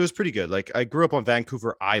bit because it was pretty good. Like I grew up on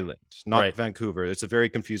Vancouver Island, not Right. Vancouver. It's a very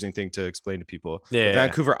confusing thing to explain to people. Yeah. But Yeah. Yeah.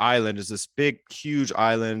 Vancouver Island is this big, huge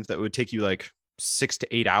island that would take you like 6 to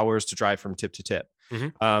 8 hours to drive from tip to tip. Hmm.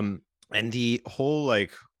 Um, and the whole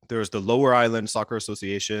like there's the Lower Island Soccer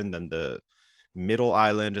Association, then the Middle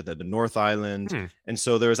Island, and then the North Island. Hmm. And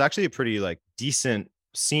so there was actually a pretty like decent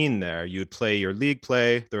scene there. You would play your league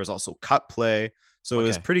play. There was also cup play. So it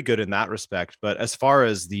was Okay. pretty good in that respect. But as far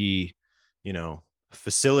as the, you know,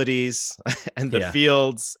 facilities and the Yeah.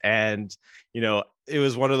 fields, and, it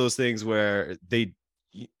was one of those things where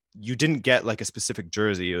you didn't get like a specific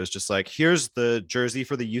jersey. It was just like, here's the jersey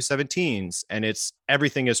for the U17s, and it's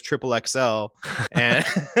everything is triple XL, and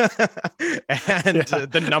and Yeah.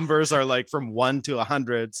 the numbers are like from 1 to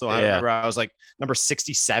 100. So I Yeah. remember I was like number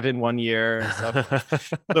 67 one year and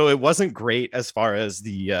stuff. So it wasn't great as far as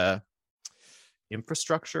the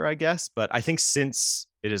infrastructure, I guess, but I think since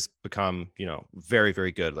it has become, very,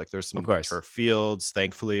 very good. Like there's Of some course. turf fields,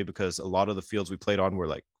 thankfully, because a lot of the fields we played on were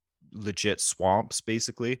like legit swamps,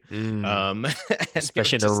 basically. Mm. Um, and it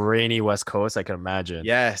Especially would in the just, rainy West Coast, I can imagine.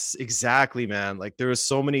 yes, exactly, man. Like there was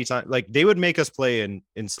so many times, like they would make us play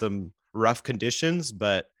in some rough conditions,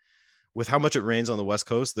 but with how much it rains on the West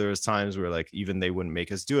Coast, there was times where like even they wouldn't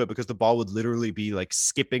make us do it because the ball would literally be like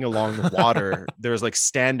skipping along the water. There was like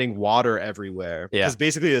standing water everywhere. Yeah. Because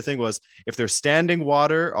basically the thing was if there's standing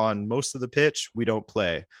water on most of the pitch, we don't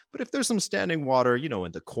play. But if there's some standing water,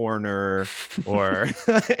 in the corner or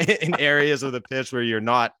in areas of the pitch where you're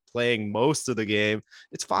not playing most of the game,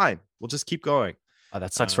 it's fine. We'll just keep going. Oh,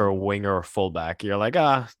 that sucks for a Um, winger or fullback. You're like,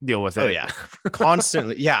 deal with oh it. yeah,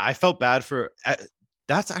 constantly. Yeah, I felt bad for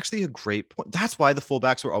that's actually a great point. That's why the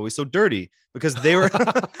fullbacks were always so dirty because they were.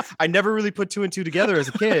 I never really put two and two together as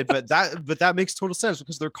a kid, but that makes total sense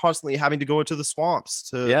because they're constantly having to go into the swamps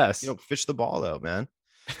to Yes. fish the ball out, man.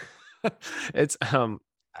 It's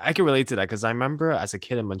I can relate to that because I remember as a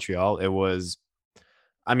kid in Montreal, it was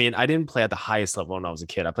I mean, I didn't play at the highest level when I was a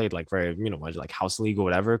kid. I played like very, much like house league or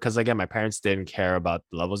whatever. Cause again, my parents didn't care about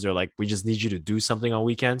the levels. They're like, we just need you to do something on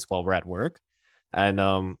weekends while we're at work. And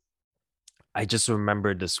I just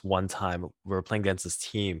remember this one time we were playing against this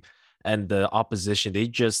team and the opposition, they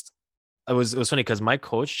just it was funny because my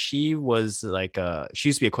coach, she was like she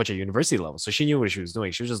used to be a coach at university level. So she knew what she was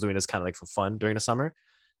doing. She was just doing this kind of like for fun during the summer.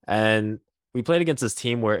 And we played against this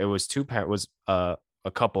team where it was a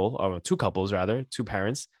couple or two couples rather, two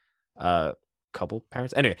parents, uh couple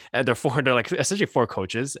parents. Anyway, and they're like essentially four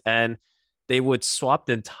coaches, and they would swap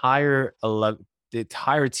the entire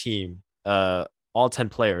team, all 10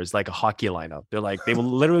 players like a hockey lineup. They're like, they will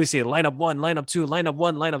literally say lineup one, lineup two, lineup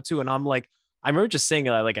one, lineup two. And I'm like, I remember just saying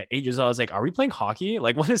like at 8 years old, I was like, are we playing hockey?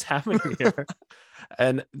 Like, what is happening here?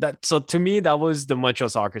 And that, so to me, that was the Montreal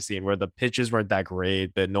soccer scene where the pitches weren't that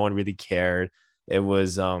great, but no one really cared. It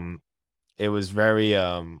was very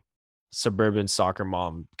suburban soccer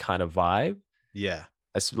mom kind of vibe. Yeah.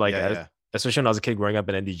 It's like Yeah. Yeah. especially when I was a kid growing up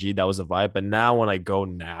in NDG, that was the vibe. But now when I go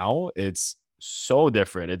now, it's so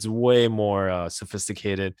different. It's way more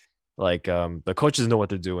sophisticated. Like the coaches know what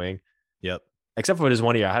they're doing. Yep. Except for this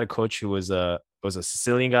one year, I had a coach who was a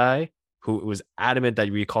Sicilian guy who was adamant that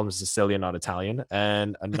we called him Sicilian, not Italian,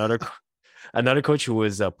 and another coach who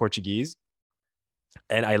was Portuguese.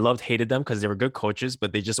 And I hated them because they were good coaches,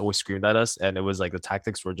 but they just always screamed at us, and it was like the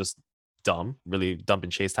tactics were just dumb, really dump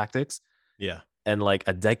and chase tactics. Yeah. And like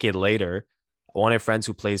a decade later, one of my friends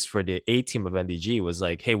who plays for the A team of NDG was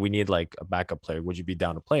like, "Hey, we need like a backup player. Would you be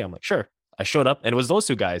down to play?" I'm like, "Sure." I showed up, and it was those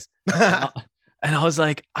two guys. And and I was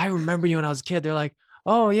like, I remember you when I was a kid. They're like,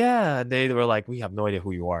 oh yeah. They were like, we have no idea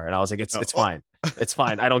who you are. And I was like, it's Oh, fine. It's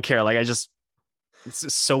fine. I don't care. Like I just it's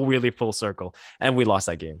just so weirdly full circle. And we lost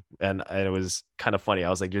that game. And it was kind of funny. I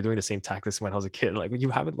was like, you're doing the same tactics when I was a kid. Like you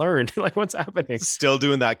haven't learned. Like what's happening? still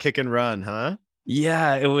doing that kick and run, huh?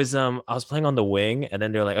 Yeah, it was I was playing on the wing and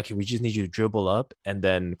then they're like, okay, we just need you to dribble up and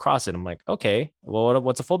then cross it. I'm like, okay, well,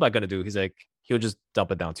 what's a fullback gonna do? He's like, he'll just dump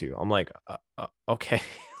it down to you. I'm like, okay.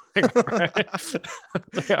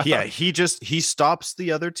 Yeah, he stops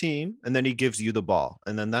the other team and then he gives you the ball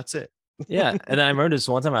and then that's it. Yeah. And I remember this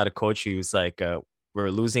one time I had a coach who was like, we're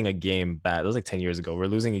losing a game bad. It was like 10 years ago. We're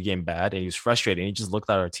losing a game bad. And he was frustrated. And he just looked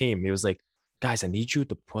at our team. He was like, guys, I need you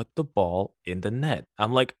to put the ball in the net.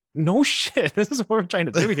 I'm like, no shit. This is what we're trying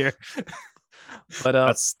to do here. But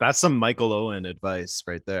That's some Michael Owen advice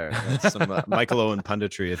right there. That's some Michael Owen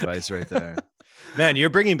punditry advice right there. Man, you're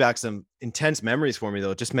bringing back some intense memories for me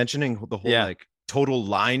though. Just mentioning the whole yeah. like total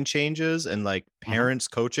line changes and like parents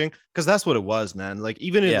coaching because that's what it was, man. Like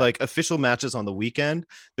even in Yeah. like official matches on the weekend,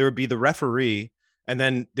 there would be the referee and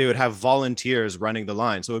then they would have volunteers running the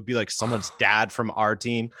line. So it would be like someone's dad from our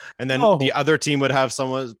team and then Oh, the other team would have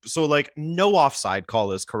someone. So like no offside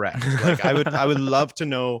call is correct. Like I would love to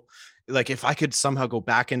know like if I could somehow go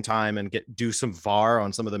back in time and do some VAR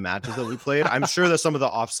on some of the matches that we played. I'm sure that some of the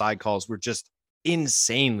offside calls were just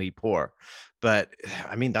insanely poor. But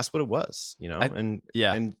I mean, that's what it was, you know,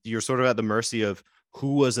 yeah. and you're sort of at the mercy of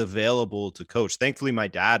who was available to coach. Thankfully, my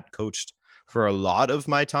dad coached for a lot of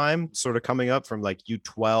my time, sort of coming up from like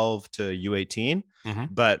U12 to U18. Mhm.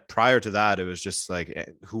 But prior to that, it was just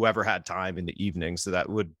like whoever had time in the evening, so that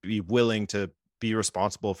would be willing to be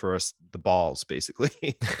responsible for us the balls,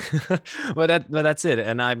 basically. but that's it.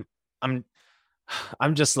 And I'm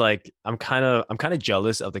I'm just like I'm kind of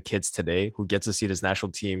jealous of the kids today who get to see this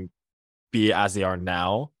national team be as they are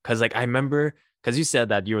now. Cause like I remember because you said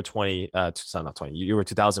that you were 20, not 20, you were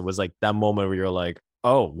 2000 was like that moment where you're like,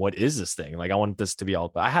 oh, what is this thing? Like I want this to be all,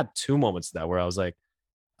 but I had two moments that where I was like,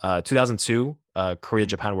 2002, Korea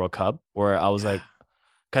Japan World Cup, where I was like,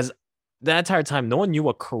 because that entire time, no one knew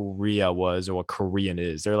what Korea was or what Korean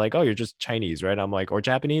is. They're like, oh, you're just Chinese, right? I'm like, or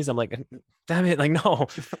Japanese. I'm like, damn it, like no.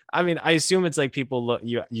 I mean, I assume it's like people look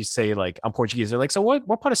you say like I'm Portuguese. They're like, so what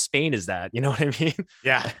part of Spain is that? You know what I mean?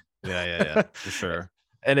 Yeah. Yeah, for sure.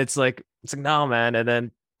 And it's like no, man. And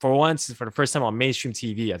then for once, for the first time on mainstream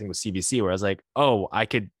TV, I think it was CBC, where I was like, oh, I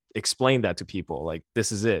could explain that to people. Like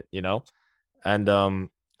this is it, you know? And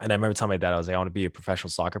I remember telling my dad, I was like, I want to be a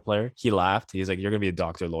professional soccer player. He laughed. He's like, you're gonna be a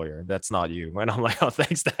doctor, lawyer. That's not you. And I'm like, oh,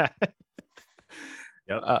 thanks, dad.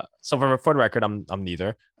 Yep. So for the record, I'm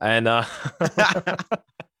neither. And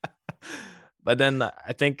but then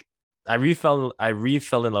I think I re fell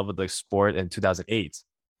in love with the sport in 2008.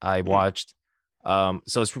 I watched so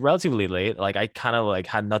it's relatively late. Like I kind of like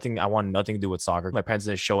had nothing, I wanted nothing to do with soccer. My parents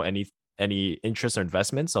didn't show any interest or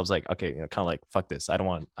investment. So I was like, okay, you know, kind of like fuck this. I don't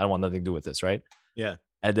want nothing to do with this, right? Yeah.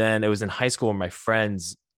 And then it was in high school where my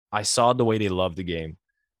friends, I saw the way they loved the game.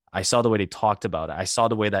 I saw the way they talked about it. I saw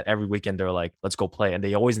the way that every weekend they're like, let's go play. And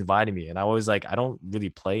they always invited me. And I was like, I don't really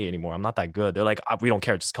play anymore. I'm not that good. They're like, we don't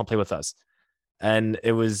care. Just come play with us. And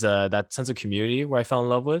it was that sense of community where I fell in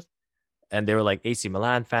love with. And they were like AC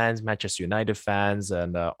Milan fans, Manchester United fans,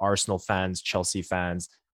 and Arsenal fans, Chelsea fans.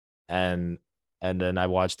 And then I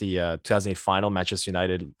watched the 2008 final, Manchester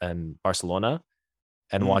United and Barcelona,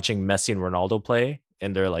 and watching Messi and Ronaldo play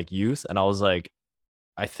in their like youth. And I was like,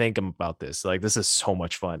 I think I'm about this. Like, this is so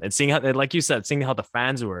much fun. And seeing how, like you said, seeing how the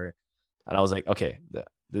fans were, and I was like, okay,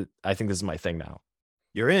 I think this is my thing now.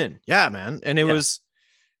 You're in. Yeah, man. And it was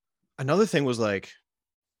another thing was like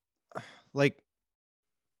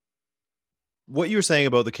what you were saying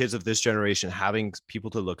about the kids of this generation having people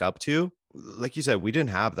to look up to. Like you said, we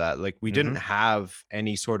didn't have that. Like we didn't have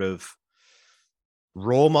any sort of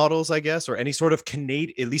role models, I guess, or any sort of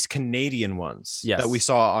at least Canadian ones that we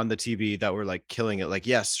saw on the TV that were like killing it. Like,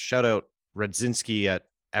 yes, shout out Radzinski at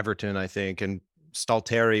Everton, I think, and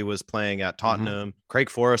Stalteri was playing at Tottenham. Craig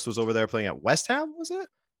Forrest was over there playing at West Ham, was it?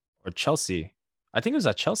 Or Chelsea. I think it was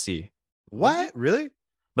at Chelsea. What? Really?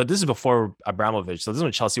 But this is before Abramovich. So this is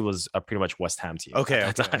when Chelsea was a pretty much West Ham team.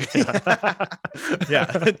 Okay. Yeah,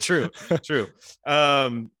 true.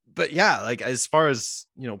 But yeah, like as far as,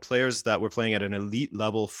 you know, players that were playing at an elite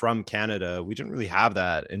level from Canada, we didn't really have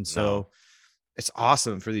that. And so it's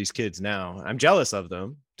awesome for these kids now. I'm jealous of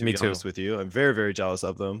them, to be honest with you. I'm very, very jealous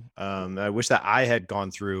of them. I wish that I had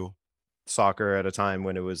gone through soccer at a time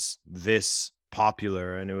when it was this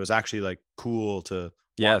popular and it was actually like cool to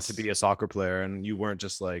want to be a soccer player and you weren't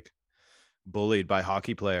just like bullied by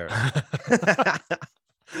hockey players.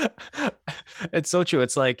 It's so true.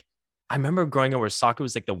 It's like, I remember growing up where soccer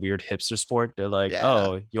was like the weird hipster sport. They're like,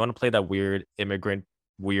 oh, you want to play that weird immigrant,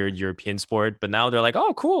 weird European sport? But now they're like,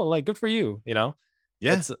 oh, cool. Like, good for you. You know?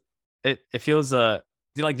 Yeah. It feels, do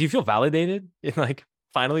you feel validated? Like,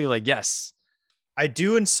 finally, like, yes. I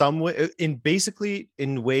do in some way,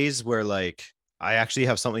 in ways where like, I actually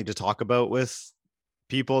have something to talk about with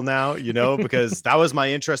people now, you know, because that was my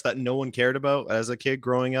interest that no one cared about as a kid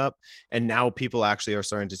growing up. And now people actually are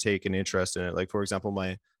starting to take an interest in it. Like, for example,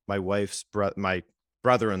 my wife's my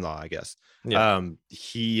brother-in-law, I guess. He'll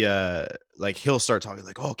start talking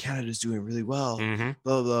like, oh, Canada's doing really well,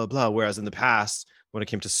 blah, blah, blah. Whereas in the past, when it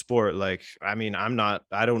came to sport, like, I mean,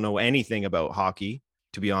 I don't know anything about hockey,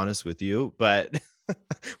 to be honest with you, but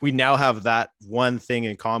we now have that one thing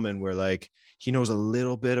in common where like, he knows a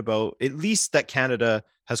little bit about at least that Canada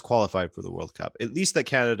has qualified for the World Cup, at least that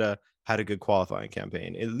Canada had a good qualifying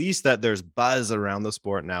campaign, at least that there's buzz around the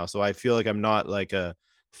sport now. So I feel like I'm not like a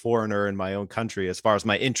foreigner in my own country as far as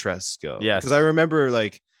my interests go. Yeah. Because I remember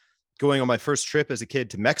like going on my first trip as a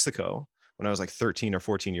kid to Mexico when I was like 13 or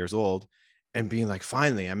 14 years old and being like,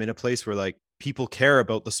 finally, I'm in a place where like people care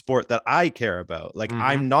about the sport that I care about. Like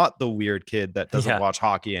I'm not the weird kid that doesn't watch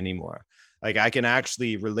hockey anymore. Like I can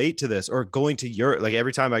actually relate to this. Or going to Europe, like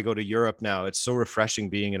every time I go to Europe now, it's so refreshing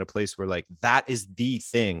being in a place where like that is the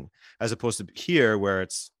thing, as opposed to here where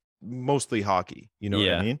it's mostly hockey. You know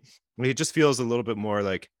what I mean? I mean, it just feels a little bit more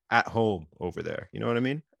like at home over there. You know what I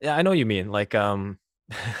mean? Yeah, I know what you mean. Like when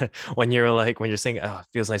you're saying, oh, it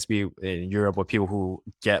feels nice to be in Europe with people who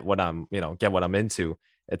get what I'm into.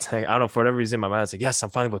 It's like, I don't know, for whatever reason in my mind, it's like, yes, I'm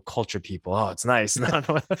finally with cultured people. Oh, it's nice.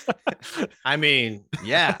 I mean,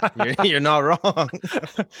 yeah, you're not wrong.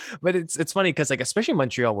 But it's funny because like, especially in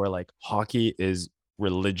Montreal where like hockey is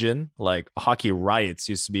religion, like hockey riots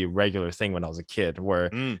used to be a regular thing when I was a kid where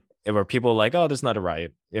people like, oh, there's not a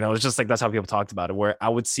riot. You know, it's just like, that's how people talked about it, where I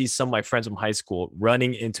would see some of my friends from high school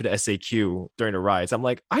running into the SAQ during the riots. I'm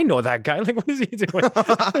like, I know that guy. Like, what is he doing?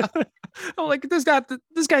 I'm like, this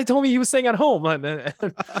guy told me he was staying at home.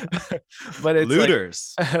 But it's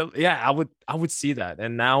looters. Like, yeah, I would see that.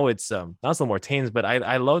 And now it's now it's a little more tames, but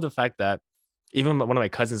I love the fact that even one of my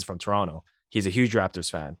cousins from Toronto, he's a huge Raptors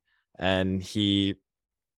fan. And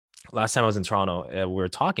last time I was in Toronto, we were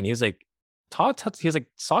talking, he was like, he's like,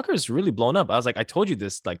 soccer is really blown up. I was like, I told you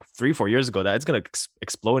this like 3-4 years ago that it's gonna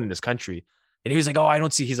explode in this country. And he was like, oh, I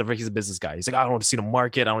don't see. He's a business guy. He's like, I don't want to see the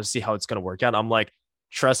market. I want to see how it's gonna work out. I'm like,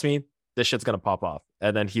 trust me, this shit's gonna pop off.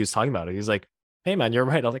 And then he was talking about it. He's like, hey man, you're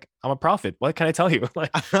right. I'm like, I'm a prophet. What can I tell you?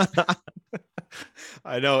 Like,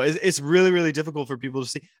 I know it's really, really difficult for people to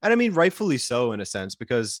see, and I mean, rightfully so in a sense,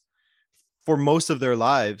 because for most of their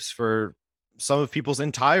lives, for some of people's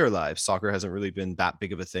entire lives, soccer hasn't really been that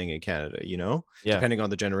big of a thing in Canada, you know, depending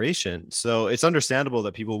on the generation. So it's understandable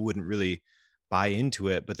that people wouldn't really buy into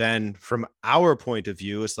it. But then from our point of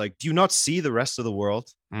view, it's like, do you not see the rest of the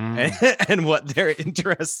world and what they're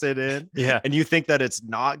interested in? Yeah. And you think that it's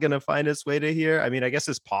not going to find its way to here? I mean, I guess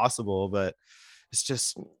it's possible, but it's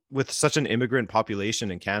just with such an immigrant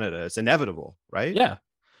population in Canada, it's inevitable, right? Yeah,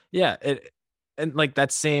 yeah. And like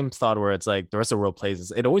that same thought where it's like the rest of the world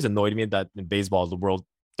plays. It always annoyed me that in baseball, the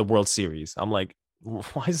World Series. I'm like,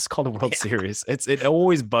 why is this called the World Yeah. Series? It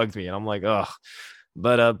always bugged me, and I'm like, ugh.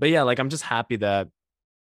 But yeah, like I'm just happy that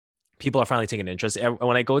people are finally taking interest.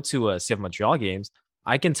 When I go to CF Montreal games,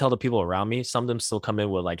 I can tell the people around me. Some of them still come in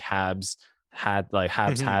with like Habs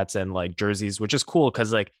Mhm. hats and like jerseys, which is cool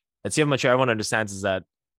because like at CF Montreal, everyone understands is that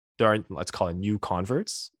there are, let's call it, new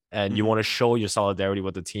converts, and you Mhm. want to show your solidarity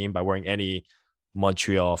with the team by wearing any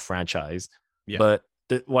Montreal franchise. Yeah. But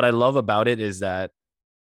what I love about it is that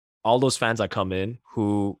all those fans that come in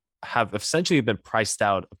who have essentially been priced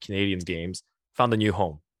out of Canadians games found a new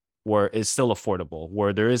home where it's still affordable,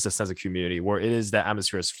 where there is a sense of community, where it is the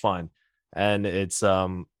atmosphere is fun, and it's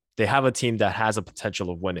they have a team that has a potential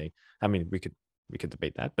of winning. I mean, we could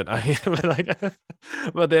debate that, but I but like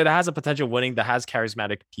but it has a potential of winning that has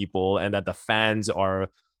charismatic people and that the fans are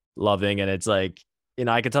loving, and it's like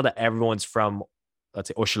I can tell that everyone's from, let's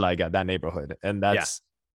say, Hochelaga, that neighborhood, and Yeah.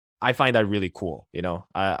 I find that really cool.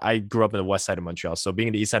 I grew up in the west side of Montreal. So being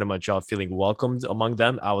in the east side of Montreal, feeling welcomed among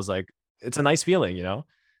them, I was like, it's a nice feeling. It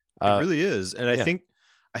Uh, really is. And yeah.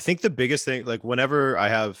 I think the biggest thing, like whenever I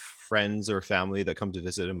have friends or family that come to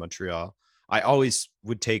visit in Montreal, I always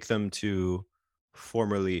would take them to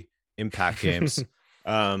formerly Impact games.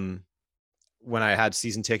 Um, when I had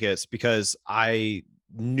season tickets, because I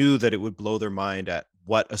knew that it would blow their mind at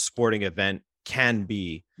what a sporting event can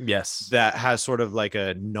be Yes. that has sort of like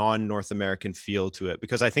a non-North American feel to it.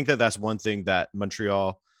 Because I think that that's one thing that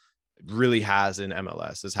Montreal really has in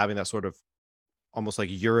MLS, is having that sort of almost like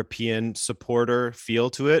European supporter feel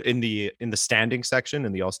to it in the standing section,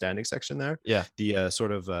 in the all standing section there, Yeah. the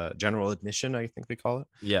sort of general admission, I think they call it.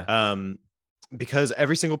 Yeah. Because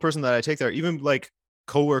every single person that I take there, even like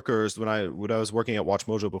coworkers, when I was working at Watch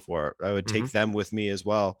Mojo before, I would Hmm. take them with me as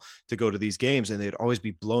well to go to these games, and they'd always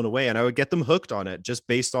be blown away, and I would get them hooked on it just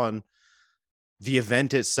based on the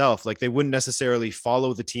event itself. Like they wouldn't necessarily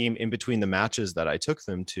follow the team in between the matches that I took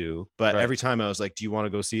them to, but Right. every time I was like, do you want to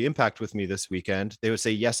go see Impact with me this weekend, they would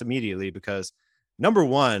say yes immediately. Because number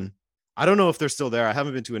one, I don't know if they're still there. I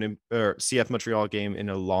haven't been to an or CF Montreal game in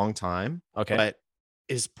a long time, Okay. but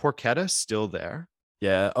is Porchetta still there?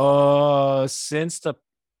 Yeah. I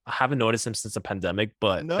haven't noticed him since the pandemic,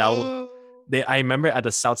 but No. I remember at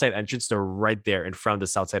the Southside entrance, they're right there in front of the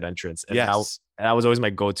Southside entrance. And Yes. that was always my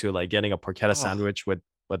go-to, like getting a porchetta Oh, sandwich with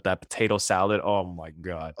that potato salad. Oh my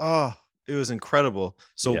God. oh, it was incredible.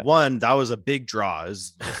 So Yeah. one, that was a big draw.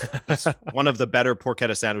 It's one of the better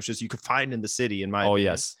porchetta sandwiches you could find in the city, in my Oh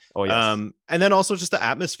opinion. yes. Oh yes. And then also just the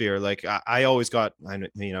atmosphere. Like I always got, I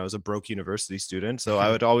was a broke university student, so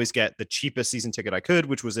I would always get the cheapest season ticket I could,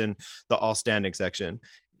 which was in the all standing section,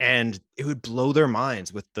 and it would blow their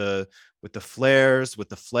minds with the flares, with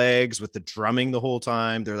the flags, with the drumming the whole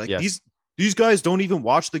time. They're like, Yes. these guys don't even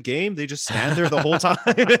watch the game. They just stand there the whole time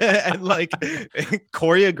and like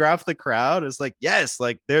choreograph the crowd. It's like, yes,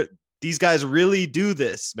 like these guys really do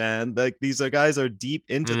this, man. Like these guys are deep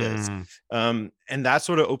into this. Mm, And that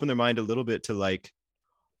sort of opened their mind a little bit to like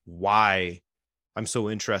why I'm so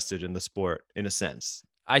interested in the sport in a sense.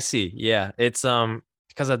 I see. Yeah. It's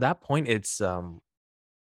because at that point it's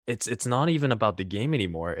not even about the game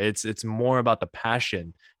anymore. It's more about the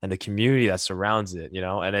passion and the community that surrounds it.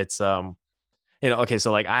 And it's okay,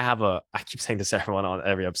 so like I keep saying this to everyone on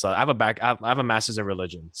every episode. I have a master's in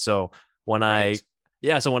religion. So when I Right.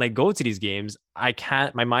 yeah, so when I go to these games, I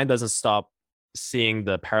can't my mind doesn't stop seeing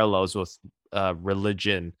the parallels with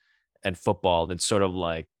religion and football and sort of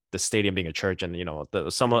like the stadium being a church, and a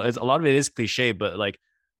lot of it is cliche, but like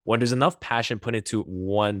when there's enough passion put into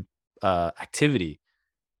one activity,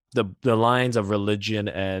 the lines of religion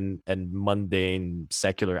and mundane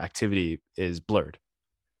secular activity is blurred,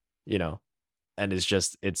 you know and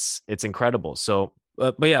it's incredible. So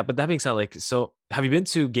but yeah, but that being said, like, so have you been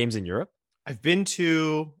to games in Europe? I've been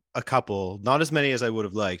to a couple, not as many as I would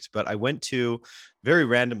have liked, but I went to very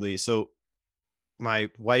randomly. So my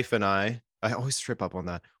wife and I always trip up on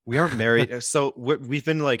that. We aren't married. So we've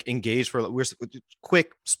been like engaged for, we're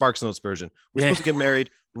quick Sparks Notes version. We're Yeah. supposed to get married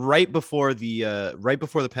right before the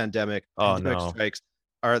pandemic. Oh Pandemic no. strikes.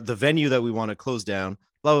 The venue that we want to close down.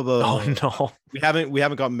 Blah blah blah. Oh no. We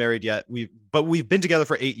haven't gotten married yet. We've been together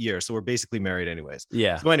for 8 years, so we're basically married anyways.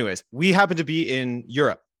 Yeah. So anyways, we happen to be in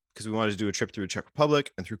Europe because we wanted to do a trip through Czech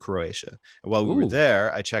Republic and through Croatia. And while we were Ooh.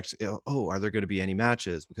 there, I checked, are there going to be any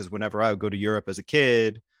matches? Because whenever I would go to Europe as a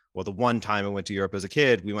kid, well, the one time I went to Europe as a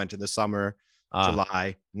kid, we went in the summer, Ah.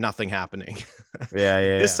 July, nothing happening. Yeah,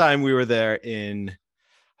 yeah, This yeah. time we were there in,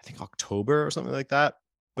 I think, October or something like that.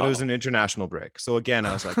 but it was an international break. So again,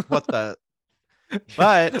 I was like, what the?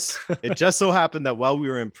 But it just so happened that while we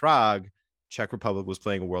were in Prague, Czech Republic was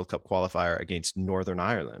playing a World Cup qualifier against Northern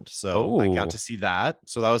Ireland. So I got Oh, to see that.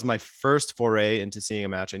 So that was my first foray into seeing a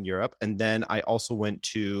match in Europe. And then I also went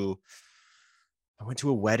to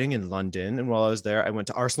a wedding in London. And while I was there, I went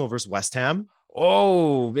to Arsenal versus West Ham.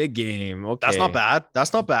 oh, big game. That's not Okay, bad.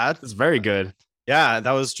 That's not bad. it's very good. Yeah,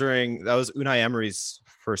 that was Unai Emery's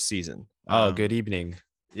first season. Oh, good evening.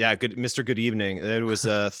 Yeah, good Mr. Good Evening. It was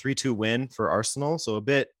a 3-2 win for Arsenal. So a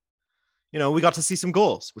bit, we got to see some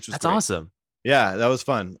goals, which was That's great. awesome. Yeah, that was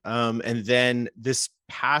fun. And then this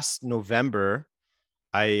past November,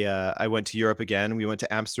 I went to Europe again. We went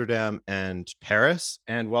to Amsterdam and Paris.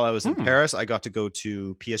 And while I was in Paris, I got to go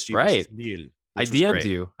to PSG Right. versus Lille, I which was DM'd great.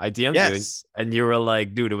 you. I DM'd you, Yes, and you were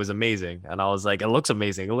like, "Dude, it was amazing." And I was like, "It looks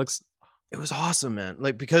amazing. It looks." it was awesome, man.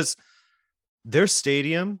 Like because their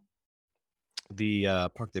stadium, the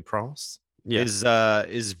Parc des Princes, Yeah,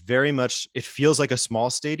 is very much. It feels like a small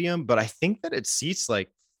stadium, but I think that it seats like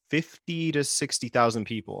 50 to 60,000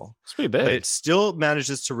 people. it's pretty But big. it still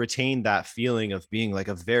manages to retain that feeling of being like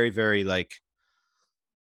a very, very like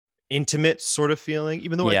intimate sort of feeling,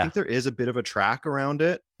 even though I Yeah. think there is a bit of a track around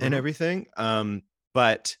it and Mhm. everything.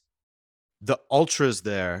 But the ultras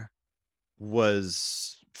there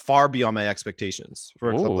was far beyond my expectations for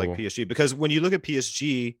a club like Oh. PSG. Because when you look at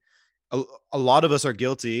PSG, a lot of us are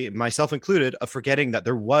guilty, myself included, of forgetting that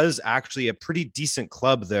there was actually a pretty decent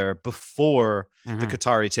club there before the Mhm.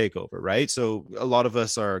 Qatari takeover, right? So a lot of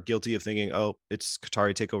us are guilty of thinking, oh, it's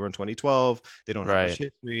Qatari takeover in 2012. They don't have much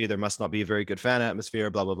Right. history. There must not be a very good fan atmosphere,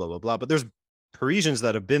 blah, blah, blah, blah, blah. But there's Parisians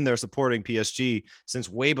that have been there supporting PSG since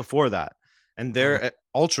way before that. And Mhm. their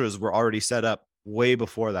ultras were already set up way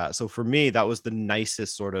before that. So for me, that was the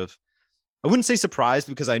nicest sort of, I wouldn't say surprised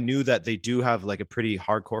because I knew that they do have like a pretty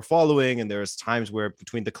hardcore following, and there's times where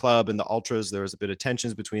between the club and the ultras there was a bit of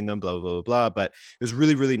tensions between them, blah blah blah blah. But it was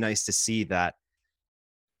really really nice to see that,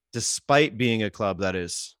 despite being a club that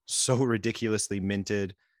is so ridiculously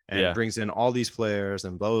minted and Yeah. brings in all these players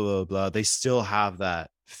and blah blah blah blah, they still have that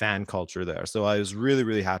fan culture there. So I was really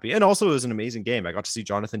really happy, and also it was an amazing game. I got to see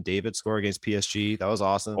Jonathan David score against PSG. That was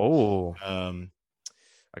awesome. Oh,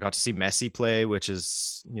 I got to see Messi play, which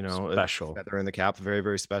is, a special. feather in the cap, very,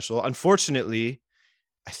 very special. Unfortunately,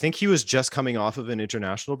 I think he was just coming off of an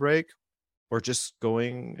international break or just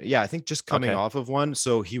going, yeah, I think just coming Okay. off of one.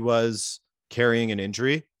 So he was carrying an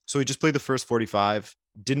injury. So he just played the first 45,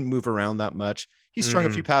 didn't move around that much. He strung a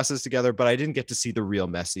few Mhm. passes together, but I didn't get to see the real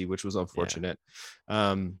Messi, which was Yeah. unfortunate.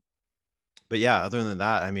 Um, but yeah, other than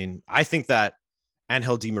that, I mean, I think that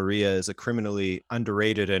Angel Di Maria is a criminally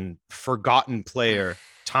underrated and forgotten player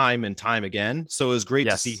time and time again. So it was great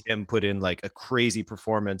to see Yes. him put in like a crazy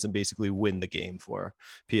performance and basically win the game for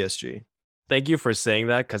PSG. Thank you for saying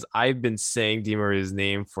that because I've been saying Di Maria's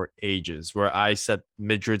name for ages. Where I said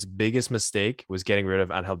Madrid's biggest mistake was getting rid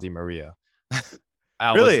of Angel Di Maria.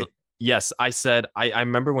 I was Really? yes, I said I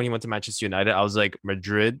remember when he went to Manchester United, I was like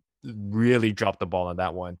Madrid really dropped the ball on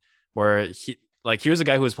that one. Where he was a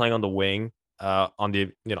guy who was playing on the wing, on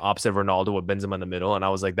the opposite of Ronaldo with Benzema in the middle, and I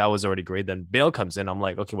was like that was already great. Then Bale comes in, I'm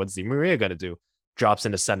like, okay, what's Di Maria gonna do? Drops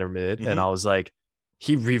into center mid, and Mm-hmm. I was like,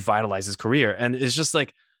 he revitalized his career, and it's just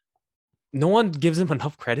like no one gives him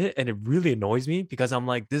enough credit, and it really annoys me because I'm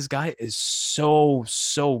like, this guy is so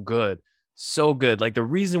good, so good. Like the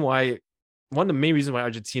reason why, one of the main reasons why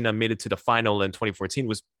Argentina made it to the final in 2014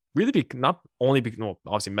 was really not only because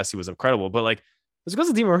obviously Messi was incredible, but like it's because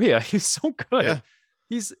of Di Maria. He's so Yeah. good,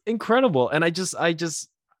 he's incredible, and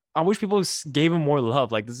I wish people gave him more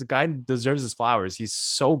love. Like this guy deserves his flowers. He's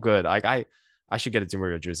so good. Like I should get a Di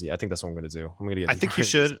Maria jersey. I think that's what I'm gonna do. I'm gonna get I a Di think you Maria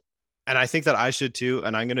jersey. should. And I think that I should too.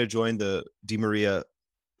 And I'm going to join the Di Maria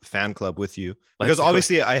fan club with you Let's because do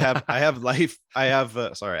obviously it. I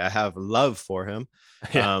have love for him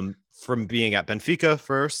Yeah. from being at Benfica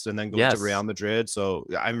first and then going to Real Yes. Madrid. So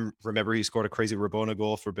I remember he scored a crazy Rabona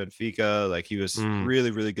goal for Benfica. Like he was Mm, really,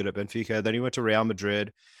 really good at Benfica. Then he went to Real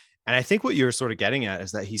Madrid. And I think what you're sort of getting at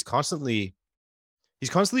is that he's constantly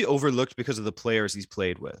overlooked because of the players he's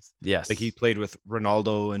played with. Like he yes. played with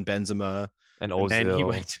Ronaldo and Benzema, And and then he Ozil.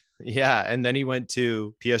 went, yeah, and then he went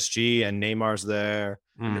to PSG, and Neymar's there.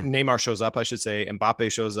 Mm, Neymar shows up, I should say.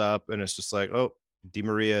 Mbappe shows up, and it's just like, oh, Di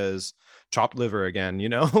Maria is chopped liver again,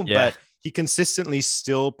 yeah. But he consistently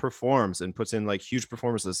still performs and puts in like huge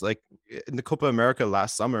performances. Like in the Copa America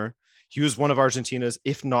last summer, he was one of Argentina's,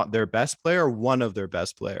 if not their best player, one of their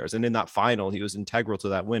best players. And in that final, he was integral to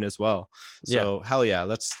that win as well. Yeah. So hell yeah,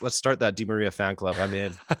 let's start that Di Maria fan club. I'm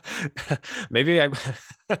in. maybe I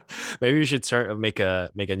maybe we should start make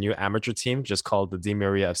a new amateur team just called the Di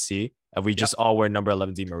Maria FC. and we Yep. just all wear number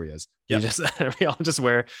 11 Di Marias. You Yep. just we all just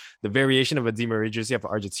wear the variation of a Di Maria jersey of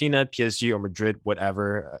Argentina, PSG, or Madrid,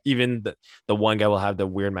 whatever. Even the one guy will have the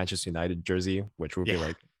weird Manchester United jersey, which will be Yeah.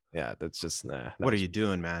 like, yeah, that's just What are you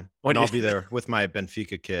doing, man? What And do I'll be you, there with my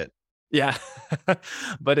Benfica kit. yeah,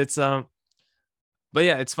 but but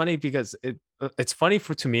yeah, it's funny because it's funny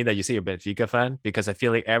for to me that you say you're a Benfica fan because I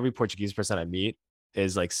feel like every Portuguese person I meet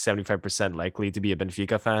is like 75% likely to be a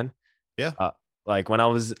Benfica fan. Yeah. Uh, like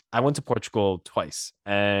I went to Portugal twice,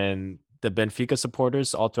 and the Benfica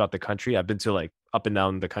supporters all throughout the country. I've been to like up and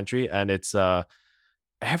down the country, and it's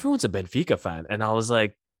everyone's a Benfica fan, and I was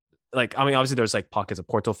like I mean obviously there's like pockets of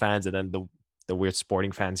Porto fans, and then the weird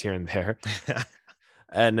sporting fans here and there,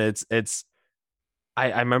 and it's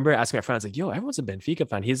I remember asking my friend, I was like, yo, everyone's a Benfica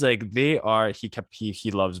fan. He's like, they are,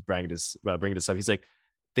 he loves bringing this up. He's like,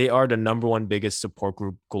 they are the number one biggest support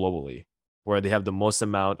group globally, where they have the most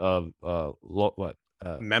amount of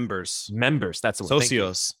Members. members. That's the one. Thank you.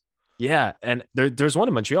 Socios. Yeah. And there's one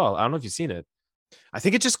in Montreal. I don't know if you've seen it. I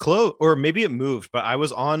think it just closed, or maybe it moved, but I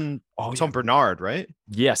was on Oh, it's on Bernard, right?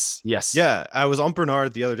 yes. Yes. Yeah, I was on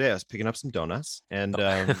Bernard the other day. I was picking up some donuts, and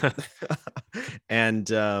and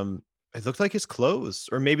it looked like it's closed,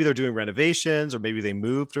 or maybe they're doing renovations, or maybe they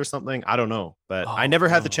moved or something. I don't know, but I Oh, never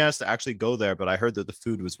had the no. chance to actually go there. But I heard that the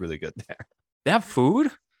food was really good there. They have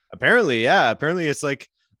food? Apparently, yeah. Apparently, it's like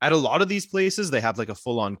at a lot of these places they have like a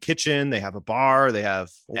full-on kitchen, they have a bar, they have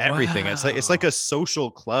everything. It's like Wow. a social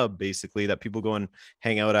club basically that people go and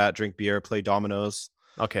hang out at, drink beer, play dominoes,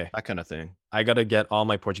 Okay. that kind of thing. I gotta get all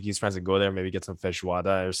my Portuguese friends to go there, maybe get some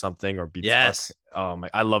feijoada or something, or bitok. Yes. Oh my,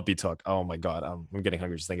 I love bitok. Oh my god, I'm getting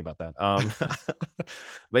hungry just thinking about that.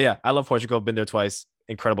 But yeah, I love Portugal. Been there twice.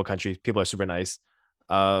 Incredible country. People are super nice.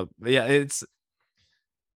 But yeah, it's.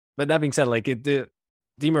 But that being said, like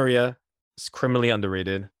Di Maria is criminally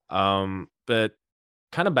underrated. But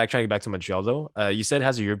kind of backtracking back to Montreal though, you said it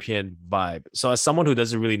has a European vibe. So as someone who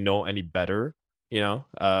doesn't really know any better,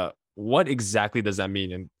 what exactly does that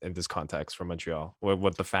mean in this context for Montreal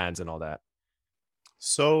with the fans and all that?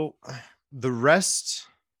 So the rest,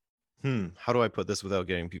 how do I put this without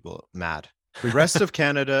getting people mad? The rest of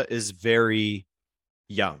Canada is very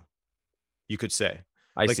young, you could say.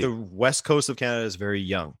 I Like see. the west coast of Canada is very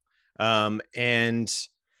young. And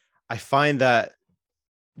I find that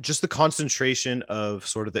just the concentration of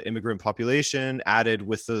sort of the immigrant population added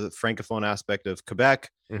with the francophone aspect of Quebec,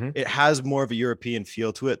 Mhm. it has more of a European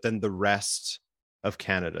feel to it than the rest of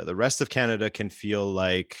Canada. The rest of Canada can feel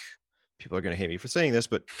like, people are going to hate me for saying this,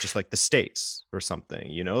 but just like the States or something,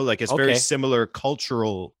 like it's very Okay. similar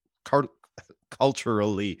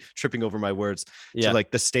culturally, tripping over my words, to Yeah.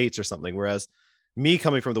 like the States or something. Whereas me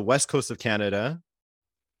coming from the west coast of Canada,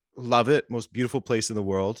 love it, most beautiful place in the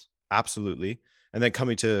world, absolutely. And then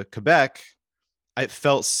coming to Quebec, I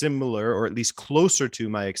felt similar, or at least closer to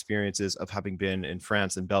my experiences of having been in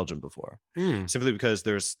France and Belgium before, Hmm. simply because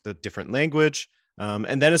there's the different language.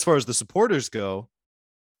 And then as far as the supporters go,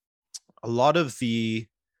 a lot of the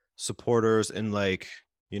supporters in like,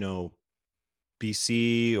 you know,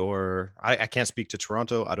 BC, or I can't speak to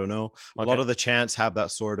Toronto, I don't know. A lot Okay. of the chants have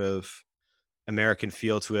that sort of American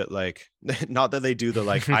feel to it. Like, not that they do the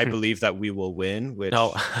like, I believe that we will win, No, which,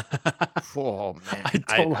 oh I man,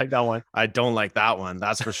 don't like that one. I don't like that one,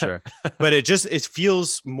 that's for sure. But it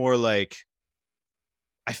feels more like,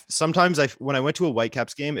 when I went to a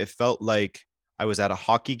Whitecaps game, it felt like I was at a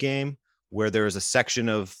hockey game where there was a section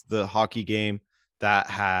of the hockey game that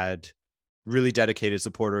had really dedicated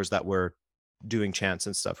supporters that were doing chants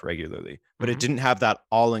and stuff regularly, but it Mhm. didn't have that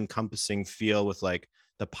all-encompassing feel with like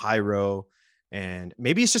the pyro. And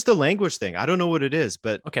maybe it's just the language thing, I don't know what it is,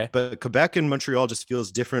 but Okay. Quebec and Montreal just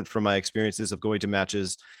feels different from my experiences of going to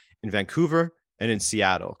matches in Vancouver and in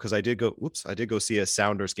Seattle, because I did go see a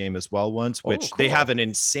Sounders game as well once, Oh, which they have cool. an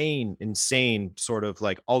insane sort of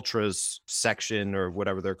like ultras section or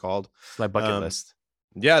whatever they're called. It's my bucket um list.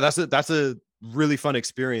 yeah, that's a really fun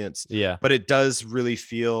experience, Yeah. but it does really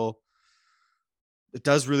feel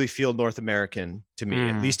North American to me,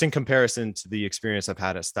 at Mm, least in comparison to the experience I've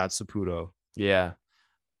had at Stade Saputo. yeah.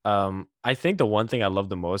 I think the one thing I love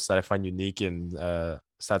the most that I find unique in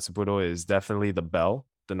Stade Saputo is definitely the bell,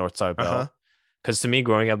 the North Side Uh-huh. bell. Because to me,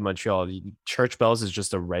 growing up in Montreal, church bells is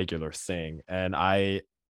just a regular thing, and I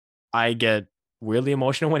get weirdly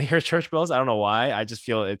emotional when I hear church bells. I don't know why. I just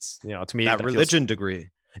feel it's to me That that feels religion degree.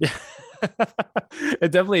 yeah,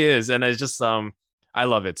 it definitely is, and it's just I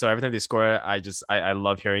love it. So every time they score, I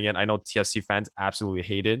love hearing it. I know TFC fans absolutely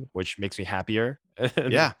hate it, which makes me happier.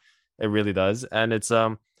 Yeah. It really does, and it's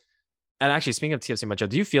and actually speaking of TFC Montreal,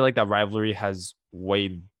 do you feel like that rivalry has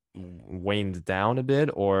waned down a bit,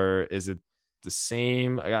 or is it? the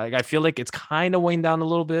same. I feel like it's kind of weighing down a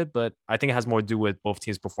little bit, but I think it has more to do with both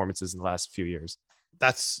teams' performances in the last few years.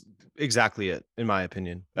 That's exactly it, in my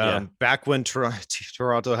opinion. Yeah. Back when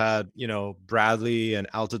Toronto had, Bradley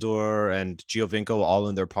and Altidore and Giovinco all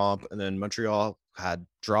in their pomp, and then Montreal had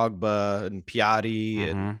Drogba and Piatti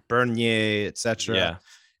and Bernier, etc. Yeah.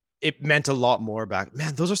 It meant a lot more back.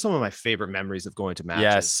 Man, those are some of my favorite memories of going to matches.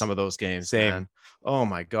 Yes. Some of those games, Same. man. Oh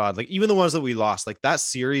my God. Like even the ones that we lost, like that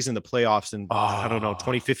series in the playoffs in, I don't know,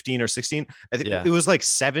 2015 or 16. I think it was like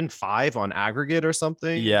 7-5 on aggregate or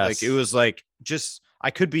something. Yes. Like it was like just,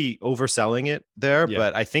 I could be overselling it there,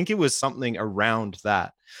 but I think it was something around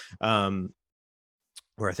that.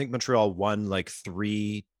 Where I think Montreal won like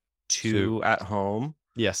 3-2 at home.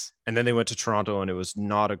 Yes. And then they went to Toronto and it was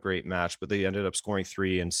not a great match, but they ended up scoring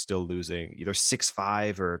 3 and still losing either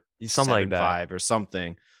 6-5 or something like that or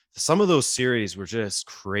something. Some of those series were just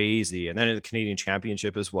crazy. And then in the Canadian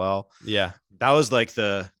Championship as well. Yeah. That was like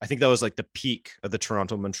I think that was like the peak of the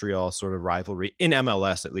Toronto Montreal sort of rivalry in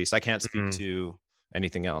MLS, at least. I can't speak to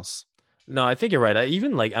anything else. No, I think you're right.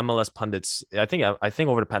 Even like MLS pundits, I think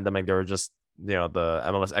over the pandemic, they were just, the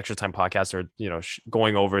MLS Extra Time podcast are,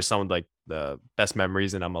 going over some of like the best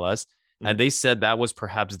memories in MLS. And they said that was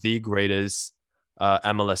perhaps the greatest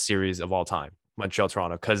MLS series of all time, Montreal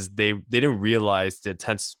Toronto, because they didn't realize the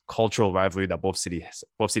intense cultural rivalry that both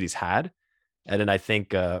cities had. And then I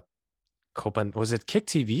think Copa, was it Kick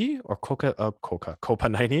TV or Copa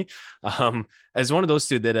 90? As one of those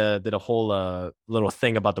two did a whole little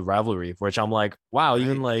thing about the rivalry, which I'm like, wow,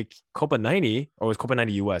 even like Copa 90, or was Copa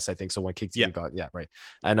 90 US, I think. So when Kick TV got, right.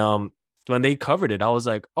 And when they covered it, I was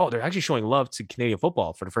like, oh, they're actually showing love to Canadian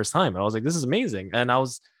football for the first time. And I was like, this is amazing. And I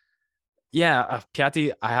was,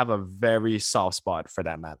 Piatti, I have a very soft spot for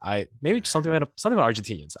that man. Maybe something about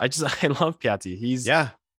Argentinians. I love Piatti. He's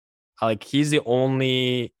the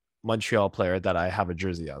only Montreal player that I have a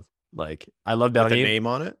jersey of. Like I love that name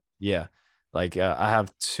on it. Yeah, like I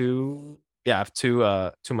have two. Yeah, I have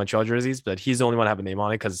two Montreal jerseys, but he's the only one I have a name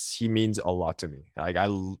on it because he means a lot to me. Like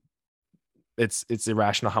it's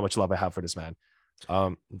irrational how much love I have for this man.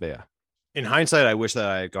 But yeah. In hindsight, I wish that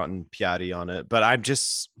I had gotten Piatti on it, but I'm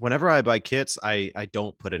just, whenever I buy kits, I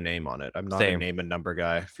don't put a name on it. I'm not a name and number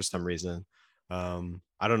guy for some reason.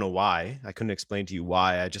 I don't know why. I couldn't explain to you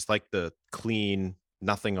why. I just like the clean,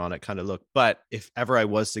 nothing on it kind of look. But if ever I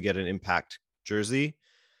was to get an Impact jersey,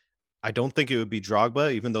 I don't think it would be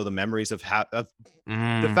Drogba, even though the memories of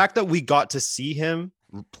the fact that we got to see him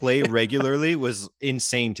play regularly was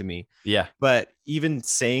insane to me. Yeah. But even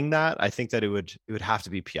saying that, I think that it would have to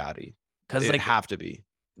be Piatti. Because it'd have to be.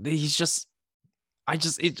 He's just, I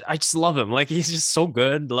just love him. Like he's just so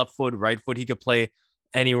good. Left foot, right foot. He could play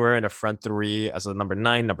anywhere in the front three as a number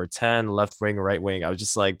 9, number 10, left wing, right wing. I was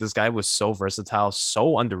just like, this guy was so versatile,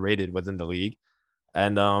 so underrated within the league.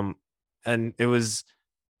 And it was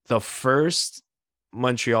the first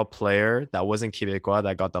Montreal player that wasn't Quebecois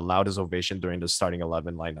that got the loudest ovation during the starting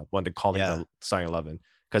 11 lineup when they call him the starting 11.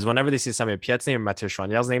 Because whenever they see Samuel Piet's name or Mathieu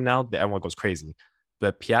Choignard's name now, everyone goes crazy.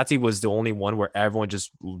 But Piatti was the only one where everyone just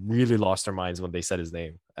really lost their minds when they said his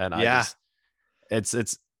name. And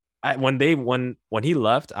when he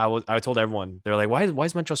left, I told everyone, they're like, why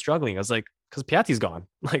is Montreal struggling? I was like, because Piatti's gone.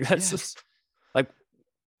 Like that's just, like,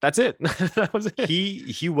 that's it. That was it.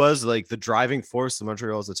 He was like the driving force of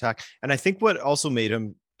Montreal's attack. And I think what also made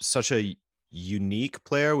him such a unique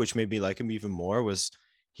player, which made me like him even more, was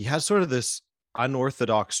he had sort of this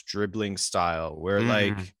unorthodox dribbling style where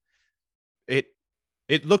like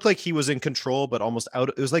it looked like he was in control, but almost out.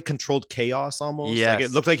 It was like controlled chaos almost. Yes. Like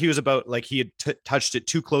it looked like he was about, like he had touched it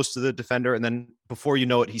too close to the defender. And then before you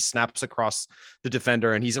know it, he snaps across the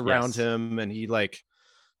defender and he's around him. And he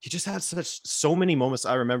just had so many moments.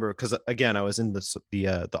 I remember, because again, I was in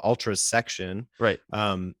the ultras section, right?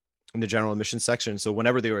 In the general admission section. So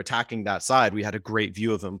whenever they were attacking that side, we had a great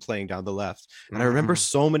view of him playing down the left. And I remember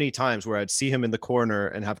so many times where I'd see him in the corner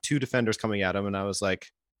and have two defenders coming at him. And I was like,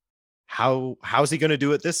 how's he going to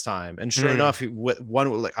do it this time? And sure enough,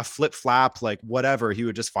 one like a flip flap, like whatever, he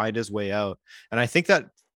would just find his way out. And I think that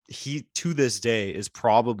he, to this day, is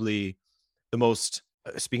probably the most,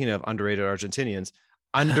 speaking of underrated Argentinians,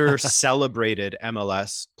 under celebrated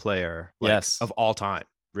MLS player of all time.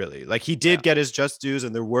 Really, like he did get his just dues,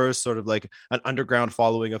 and there was sort of like an underground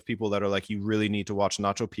following of people that are like, you really need to watch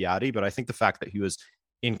Nacho Piatti. But I think the fact that he was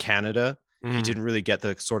in Canada, he didn't really get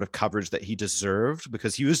the sort of coverage that he deserved,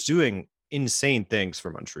 because he was doing insane things for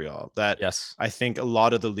Montreal that I think a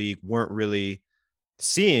lot of the league weren't really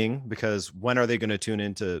seeing, because when are they going to tune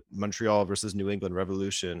into Montreal versus New England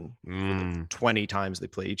Revolution 20 times they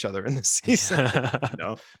play each other in the season? You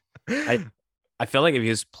know? I feel like if he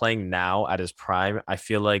was playing now at his prime, I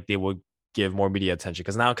feel like they would give more media attention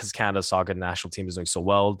because now, because Canada's soccer national team is doing so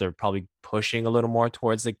well, they're probably pushing a little more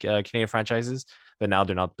towards the Canadian franchises, but now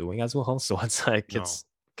they're not doing as well. So it's like No. it's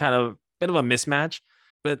kind of a bit of a mismatch.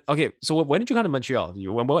 But okay, so when did you come to Montreal?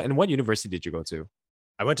 And what university did you go to?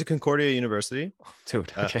 I went to Concordia University.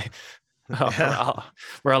 Dude, Uh, okay. Oh, yeah.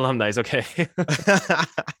 we're alumni. Okay.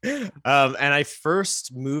 And I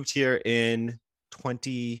first moved here in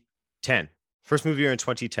 2010. First moved here in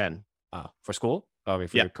 2010. For school? I mean,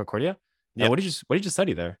 Yeah. for Concordia? And Yep. what did you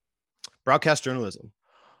study there? Broadcast journalism.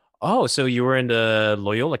 Oh, so you were in the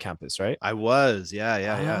Loyola campus, right? I was. Yeah.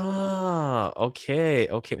 Yeah. Yeah. Okay.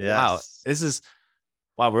 Okay. Wow. Yes. This is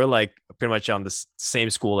wow. We're like pretty much on the same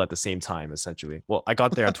school at the same time, essentially. Well, I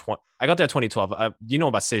got there 2012. You know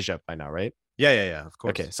about CEGEP by now, right? Yeah. Yeah. Yeah. Of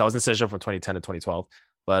Okay. course. So I was in CEGEP from 2010 to 2012.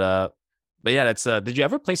 But yeah, that's did you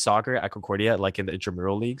ever play soccer at Concordia, like in the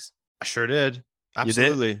intramural leagues? I sure did. You did?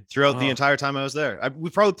 Absolutely. Throughout the Oh, entire time I was there. We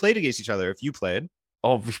probably played against each other if you played.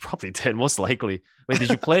 oh, we probably did, most likely. Wait, did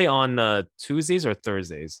you play on Tuesdays or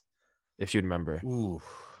Thursdays, if you remember? Ooh.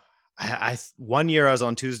 I 1 year I was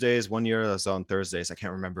on Tuesdays, 1 year I was on Thursdays. I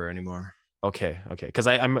can't remember anymore. Okay, okay. Because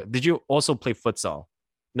I'm. Did you also play futsal?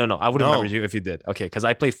 No, no. I would have remembered No. you if you did. Okay, because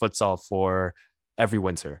I played futsal for every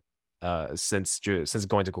winter, since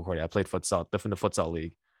going to Concordia. I played futsal, different the futsal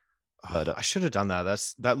league. But I should have done that.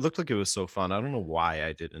 That looked like it was so fun. I don't know why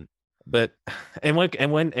I didn't. but and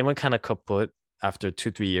went kind of kaput after 2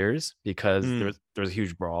 3 years because there was a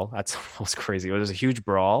huge brawl. That's almost crazy. There was a huge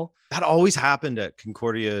brawl. That always happened at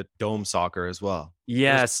Concordia Dome Soccer as well. There's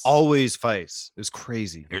Yes, always fights. It was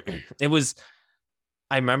crazy. it was.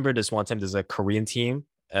 I remember this one time. There's a Korean team,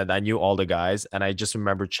 and I knew all the guys, and I just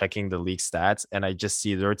remember checking the league stats, and I just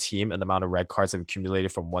see their team and the amount of red cards have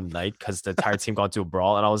accumulated from one night because the entire team got into a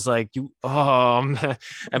brawl, and I was like, "You,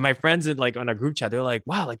 and my friends in like on a group chat, they're like,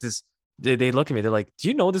 "Wow, like this." They look at me, they're like, "Do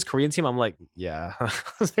you know this Korean team?" I'm like, "Yeah,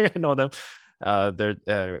 I know them." But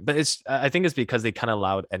I think it's because they kind of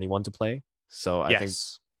allowed anyone to play, so I think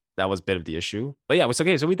Yes. that was a bit of the issue. But yeah, it was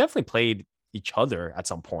okay. So we definitely played each other at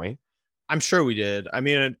some point. I'm sure we did. I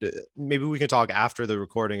mean, maybe we can talk after the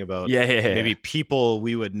recording about Yeah, yeah, maybe yeah. people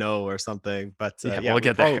we would know or something. But Yeah, yeah, we'll we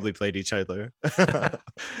get there. probably played each other.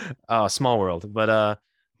 Oh, small world. But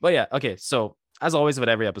yeah, okay. So as always with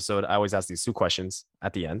every episode, I always ask these two questions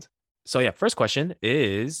at the end. So yeah, first question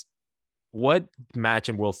is what match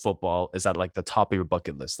in world football is at like the top of your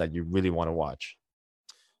bucket list that you really want to watch?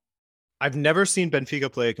 I've never seen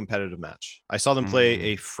Benfica play a competitive match. I saw them play Mm,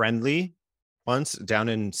 a friendly once down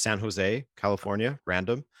in San Jose, California,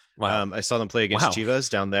 random. wow. I saw them play against Wow. Chivas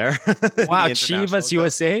down there. Wow. The International Chivas Cup.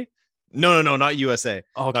 USA? No, no, no, not USA.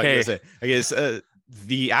 Not Okay. USA. I guess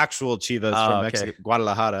the actual Chivas from Okay. Mexico,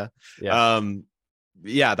 Guadalajara. Yeah.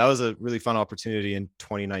 Yeah, that was a really fun opportunity in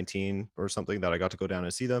 2019 or something that I got to go down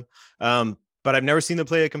and see them. But I've never seen them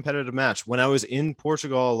play a competitive match. When I was in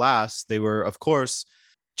Portugal last, they were, of course,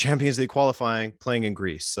 Champions League qualifying, playing in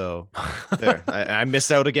Greece. So there, I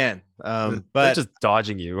missed out again. They're But just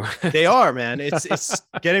dodging you. they are, man. It's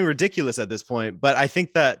getting ridiculous at this point. But I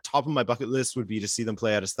think that top of my bucket list would be to see them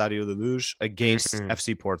play at Estadio de Luz against Mhm.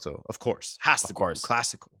 FC Porto. Of course, has to Of be course.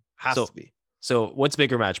 classical. Has So to be. so what's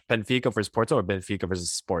bigger match? Benfica versus Porto or Benfica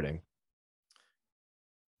versus Sporting?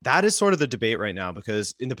 That is sort of the debate right now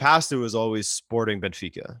because in the past it was always Sporting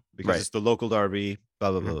Benfica because Right. it's the local derby,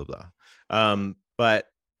 blah blah Mhm. blah blah blah. But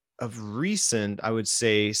of recent, I would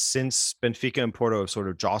say since Benfica and Porto have sort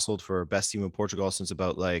of jostled for best team in Portugal since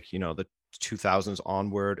about like the 2000s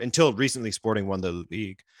onward until recently Sporting won the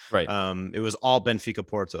league. Right. It was all Benfica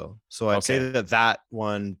Porto, so I'd Okay. say that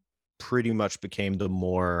one pretty much became the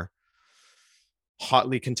more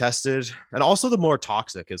hotly contested and also the more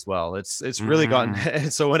toxic as well. It's really gotten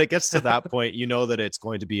and so when it gets to that point, you know that it's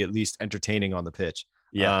going to be at least entertaining on the pitch.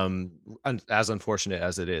 Yeah. As unfortunate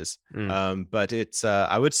as it is. Mm. But it's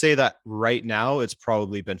I would say that right now it's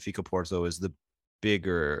probably Benfica Porto is the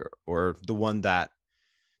bigger or the one that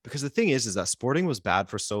because the thing is that Sporting was bad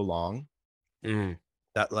for so long Mm.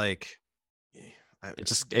 that like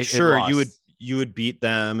It sure lost. you would beat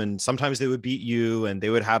them and sometimes they would beat you and they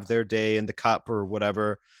would have their day in the cup or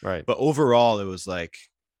whatever. Right. But overall, it was like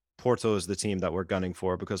Porto is the team that we're gunning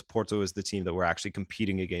for because Porto is the team that we're actually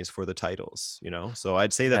competing against for the titles. So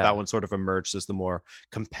I'd say that Yeah. that one sort of emerged as the more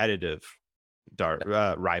competitive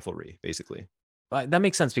rivalry, basically. But that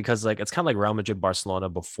makes sense because like it's kind of like Real Madrid Barcelona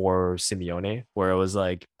before Simeone, where it was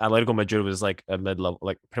like Atletico Madrid was like a mid-level,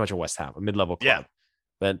 like pretty much a West Ham, a mid-level club. Yeah.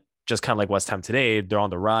 But just kind of like West Ham today, they're on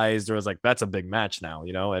the rise. There was like that's a big match now,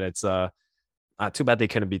 and it's too bad they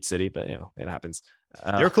couldn't beat City, but it happens.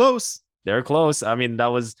 They're close. They're close. I mean, that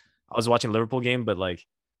was I was watching Liverpool game, but like,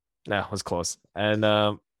 nah, it was close. And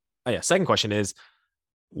oh yeah, second question is,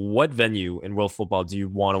 what venue in world football do you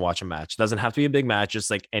want to watch a match? Doesn't have to be a big match, just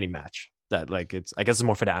like any match that like it's. I guess it's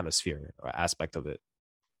more for the atmosphere aspect of it.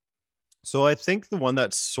 So I think the one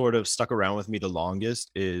that's sort of stuck around with me the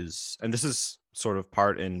longest is, and this is sort of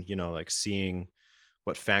part in, like seeing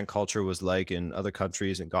what fan culture was like in other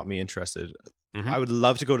countries and got me interested. Mhm. I would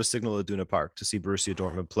love to go to Signal Iduna Park to see Borussia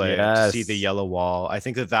Dortmund play, to see the Yes. yellow wall. I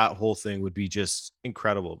think that that whole thing would be just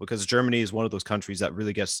incredible because Germany is one of those countries that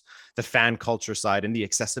really gets the fan culture side and the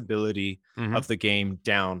accessibility Mhm. of the game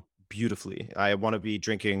down beautifully. I want to be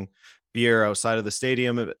drinking beer outside of the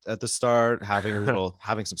stadium at the start,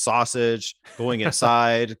 having some sausage, going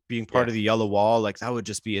inside, being part Yeah, of the yellow wall. Like that would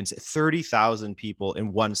just be insane. 30,000 people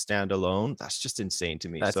in one stand alone. That's just insane to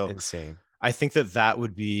me. that's So insane. I think that that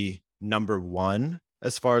would be number one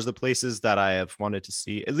as far as the places that I have wanted to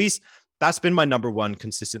see. At least that's been my number one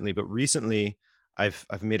consistently. But recently, I've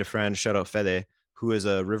made a friend, shout out Fede, who is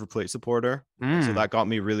a River Plate supporter, and so Mm. that got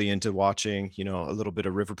me really into watching, a little bit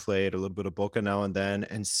of River Plate, a little bit of Boca now and then,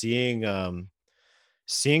 and seeing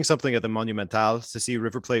something at the Monumental to see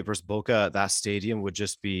River Plate versus Boca at that stadium would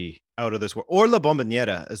just be out of this world. Or La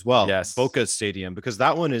Bombonera as well, Yes. Boca Stadium, because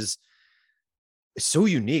that one is it's so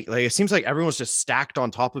unique. Like it seems like everyone's just stacked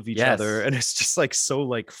on top of each other, Yes. and it's just like so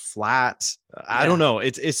like flat. I don't Yeah. know.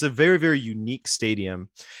 It's a very very unique stadium.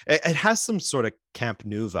 It has some sort of Camp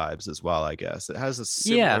Nou vibes as well. I guess it has a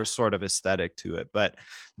Yeah. similar sort of aesthetic to it. But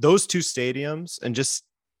those two stadiums and just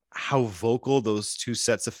how vocal those two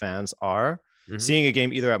sets of fans are, Mhm. seeing a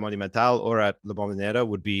game either at Monumental or at La Bombonera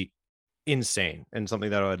would be insane and something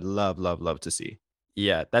that I would love love love to see.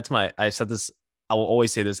 Yeah, that's my. I said this. I will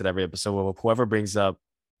always say this at every episode. Whoever brings up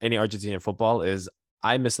any Argentinian football is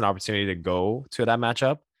I missed an opportunity to go to that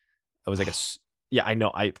matchup. It was like yeah, I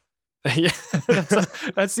know. Yeah,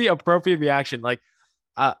 that's the appropriate reaction. Like,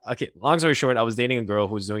 okay. Long story short, I was dating a girl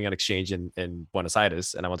who was doing an exchange in Buenos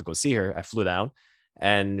Aires, and I went to go see her. I flew down,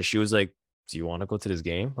 and she was like, "Do you want to go to this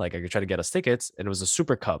game? Like, I could try to get us tickets." And it was a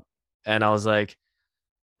Super Cup, and I was like,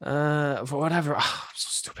 for whatever. I'm so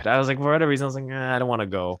stupid. I was like, for whatever reason, I was like, I don't want to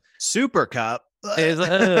go. Super Cup. It's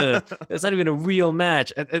it's not even a real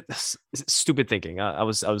match. It's stupid thinking. I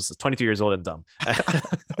was 22 years old and dumb.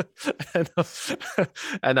 and,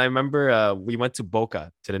 and I remember we went to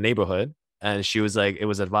Boca to the neighborhood, and she was like, it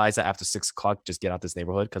was advised that after 6 o'clock, just get out this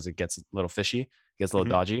neighborhood because it gets a little fishy, gets a little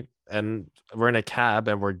Mhm. dodgy. And we're in a cab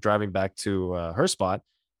and we're driving back to her spot,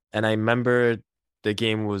 and I remember the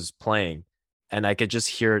game was playing, and I could just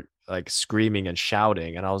hear like screaming and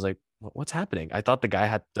shouting, and I was like, what's happening? I thought the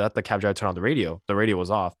cab driver turned on the radio. The radio was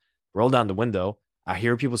off. Roll down the window. I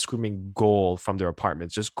hear people screaming goal from their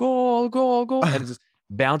apartments, just goal, goal, goal. And it's just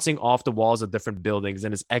bouncing off the walls of different buildings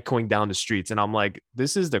and it's echoing down the streets. And I'm like,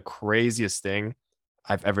 this is the craziest thing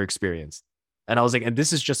I've ever experienced. And I was like, and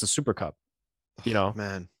this is just a super cup, you know?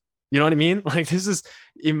 Man. You know what I mean? Like this is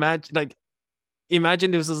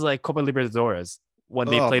imagine this is like Copa Libertadores when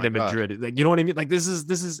they Oh played my in god. Madrid. Like, you know what I mean? Like this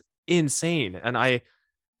is insane. And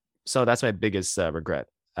so that's my biggest regret.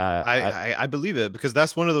 I believe it because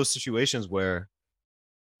that's one of those situations where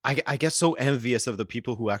I get so envious of the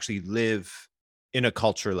people who actually live in a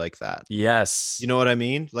culture like that. Yes. You know what I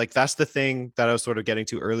mean? Like that's the thing that I was sort of getting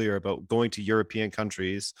to earlier about going to European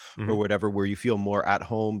countries or Mhm. whatever where you feel more at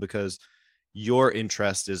home because your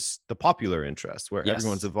interest is the popular interest where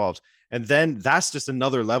everyone's Yes. involved. And then that's just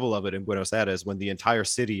another level of it in Buenos Aires when the entire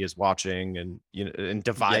city is watching and and Yeah.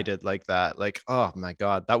 divided like that. Like, oh my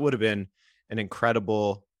God, that would have been an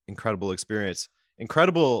incredible, incredible experience.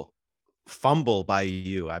 Incredible fumble by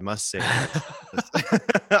you, I must say.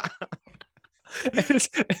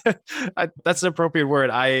 That's an appropriate word.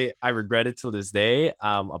 I regret it till this day.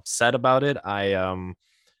 I'm upset about it. I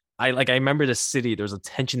remember the city. There was a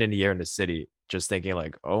tension in the air in the city. Just thinking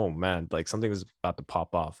like, oh man, like something was about to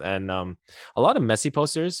pop off. And a lot of Messi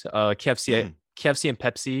posters, Hmm, KFC and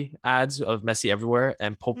Pepsi ads of Messi everywhere,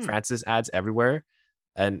 and Pope hmm, Francis ads everywhere.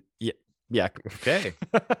 And yeah, yeah. okay.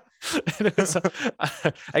 And it was,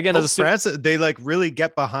 again, as a Pope Francis, they like really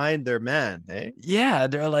get behind their man, eh? yeah,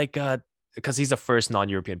 they're like because he's the first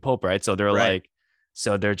non-European pope, right? So they're Right. like,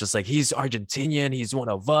 so they're just like, he's Argentinian, he's one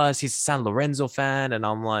of us, he's a San Lorenzo fan, and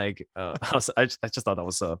I'm like, I just thought that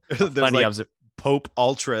was a There's funny like observation. Pope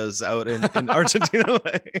ultras out in Argentina,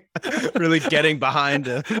 like, really getting behind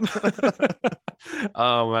him.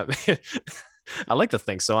 um, I like to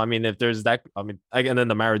think so. I mean, if there's that, I mean, and then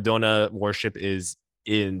the Maradona worship is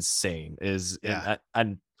insane, Yeah.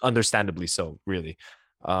 and understandably so, really.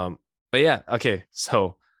 Um, but yeah, okay,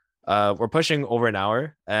 so we're pushing over an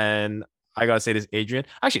hour, and I gotta say this, Adrian.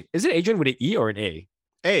 Actually, is it Adrian with an E or an A?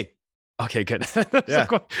 Hey. Okay, good. That Yeah.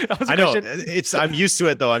 was a I know question. I'm used to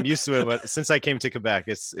it though. I'm used to it. But since I came to Quebec,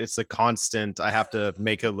 it's a constant. I have to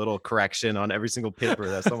make a little correction on every single paper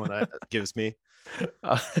that someone gives me.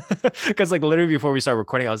 Because like literally before we start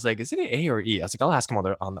recording, I was like, is it an A or E? I was like, I'll ask him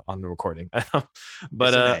on the recording.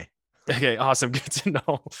 But It's an A. okay, awesome, good to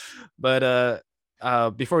know. But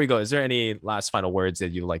before we go, is there any last final words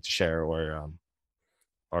that you'd like to share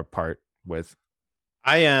or part with?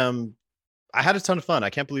 I am. I had a ton of fun. I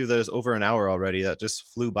can't believe there's over an hour already. That just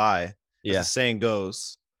flew by. As the Yeah, saying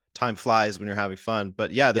goes, time flies when you're having fun.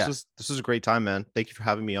 But yeah, yeah. this was a great time, man. Thank you for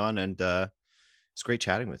having me on, and it's great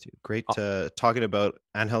chatting with you. Great Oh, talking about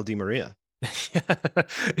Angel Di Maria.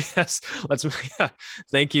 yes, let's. Yeah.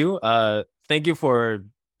 Thank you. Thank you for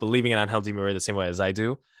believing in unhealthy mirror the same way as I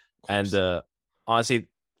do. Of And course. honestly,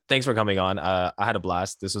 thanks for coming on. I had a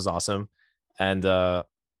blast. This was awesome. And wow,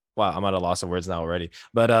 I'm at a loss of words now already.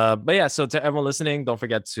 But yeah. So to everyone listening, don't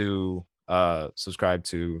forget to subscribe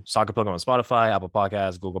to Soccer Pilgrim on Spotify, Apple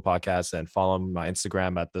Podcasts, Google Podcasts, and follow my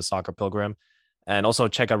Instagram at the Soccer Pilgrim. And also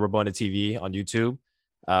check out Rabona TV on YouTube.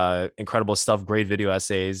 Incredible stuff, great video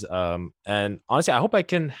essays. And honestly, I hope I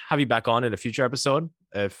can have you back on in a future episode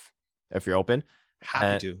if you're open. Happy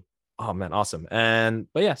And to. oh man, awesome. And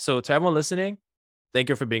but yeah, so to everyone listening, thank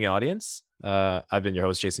you for being an audience. I've been your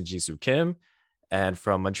host, Jason Jisoo Kim, and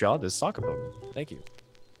from Montreal, this is Soccer Program. Thank you.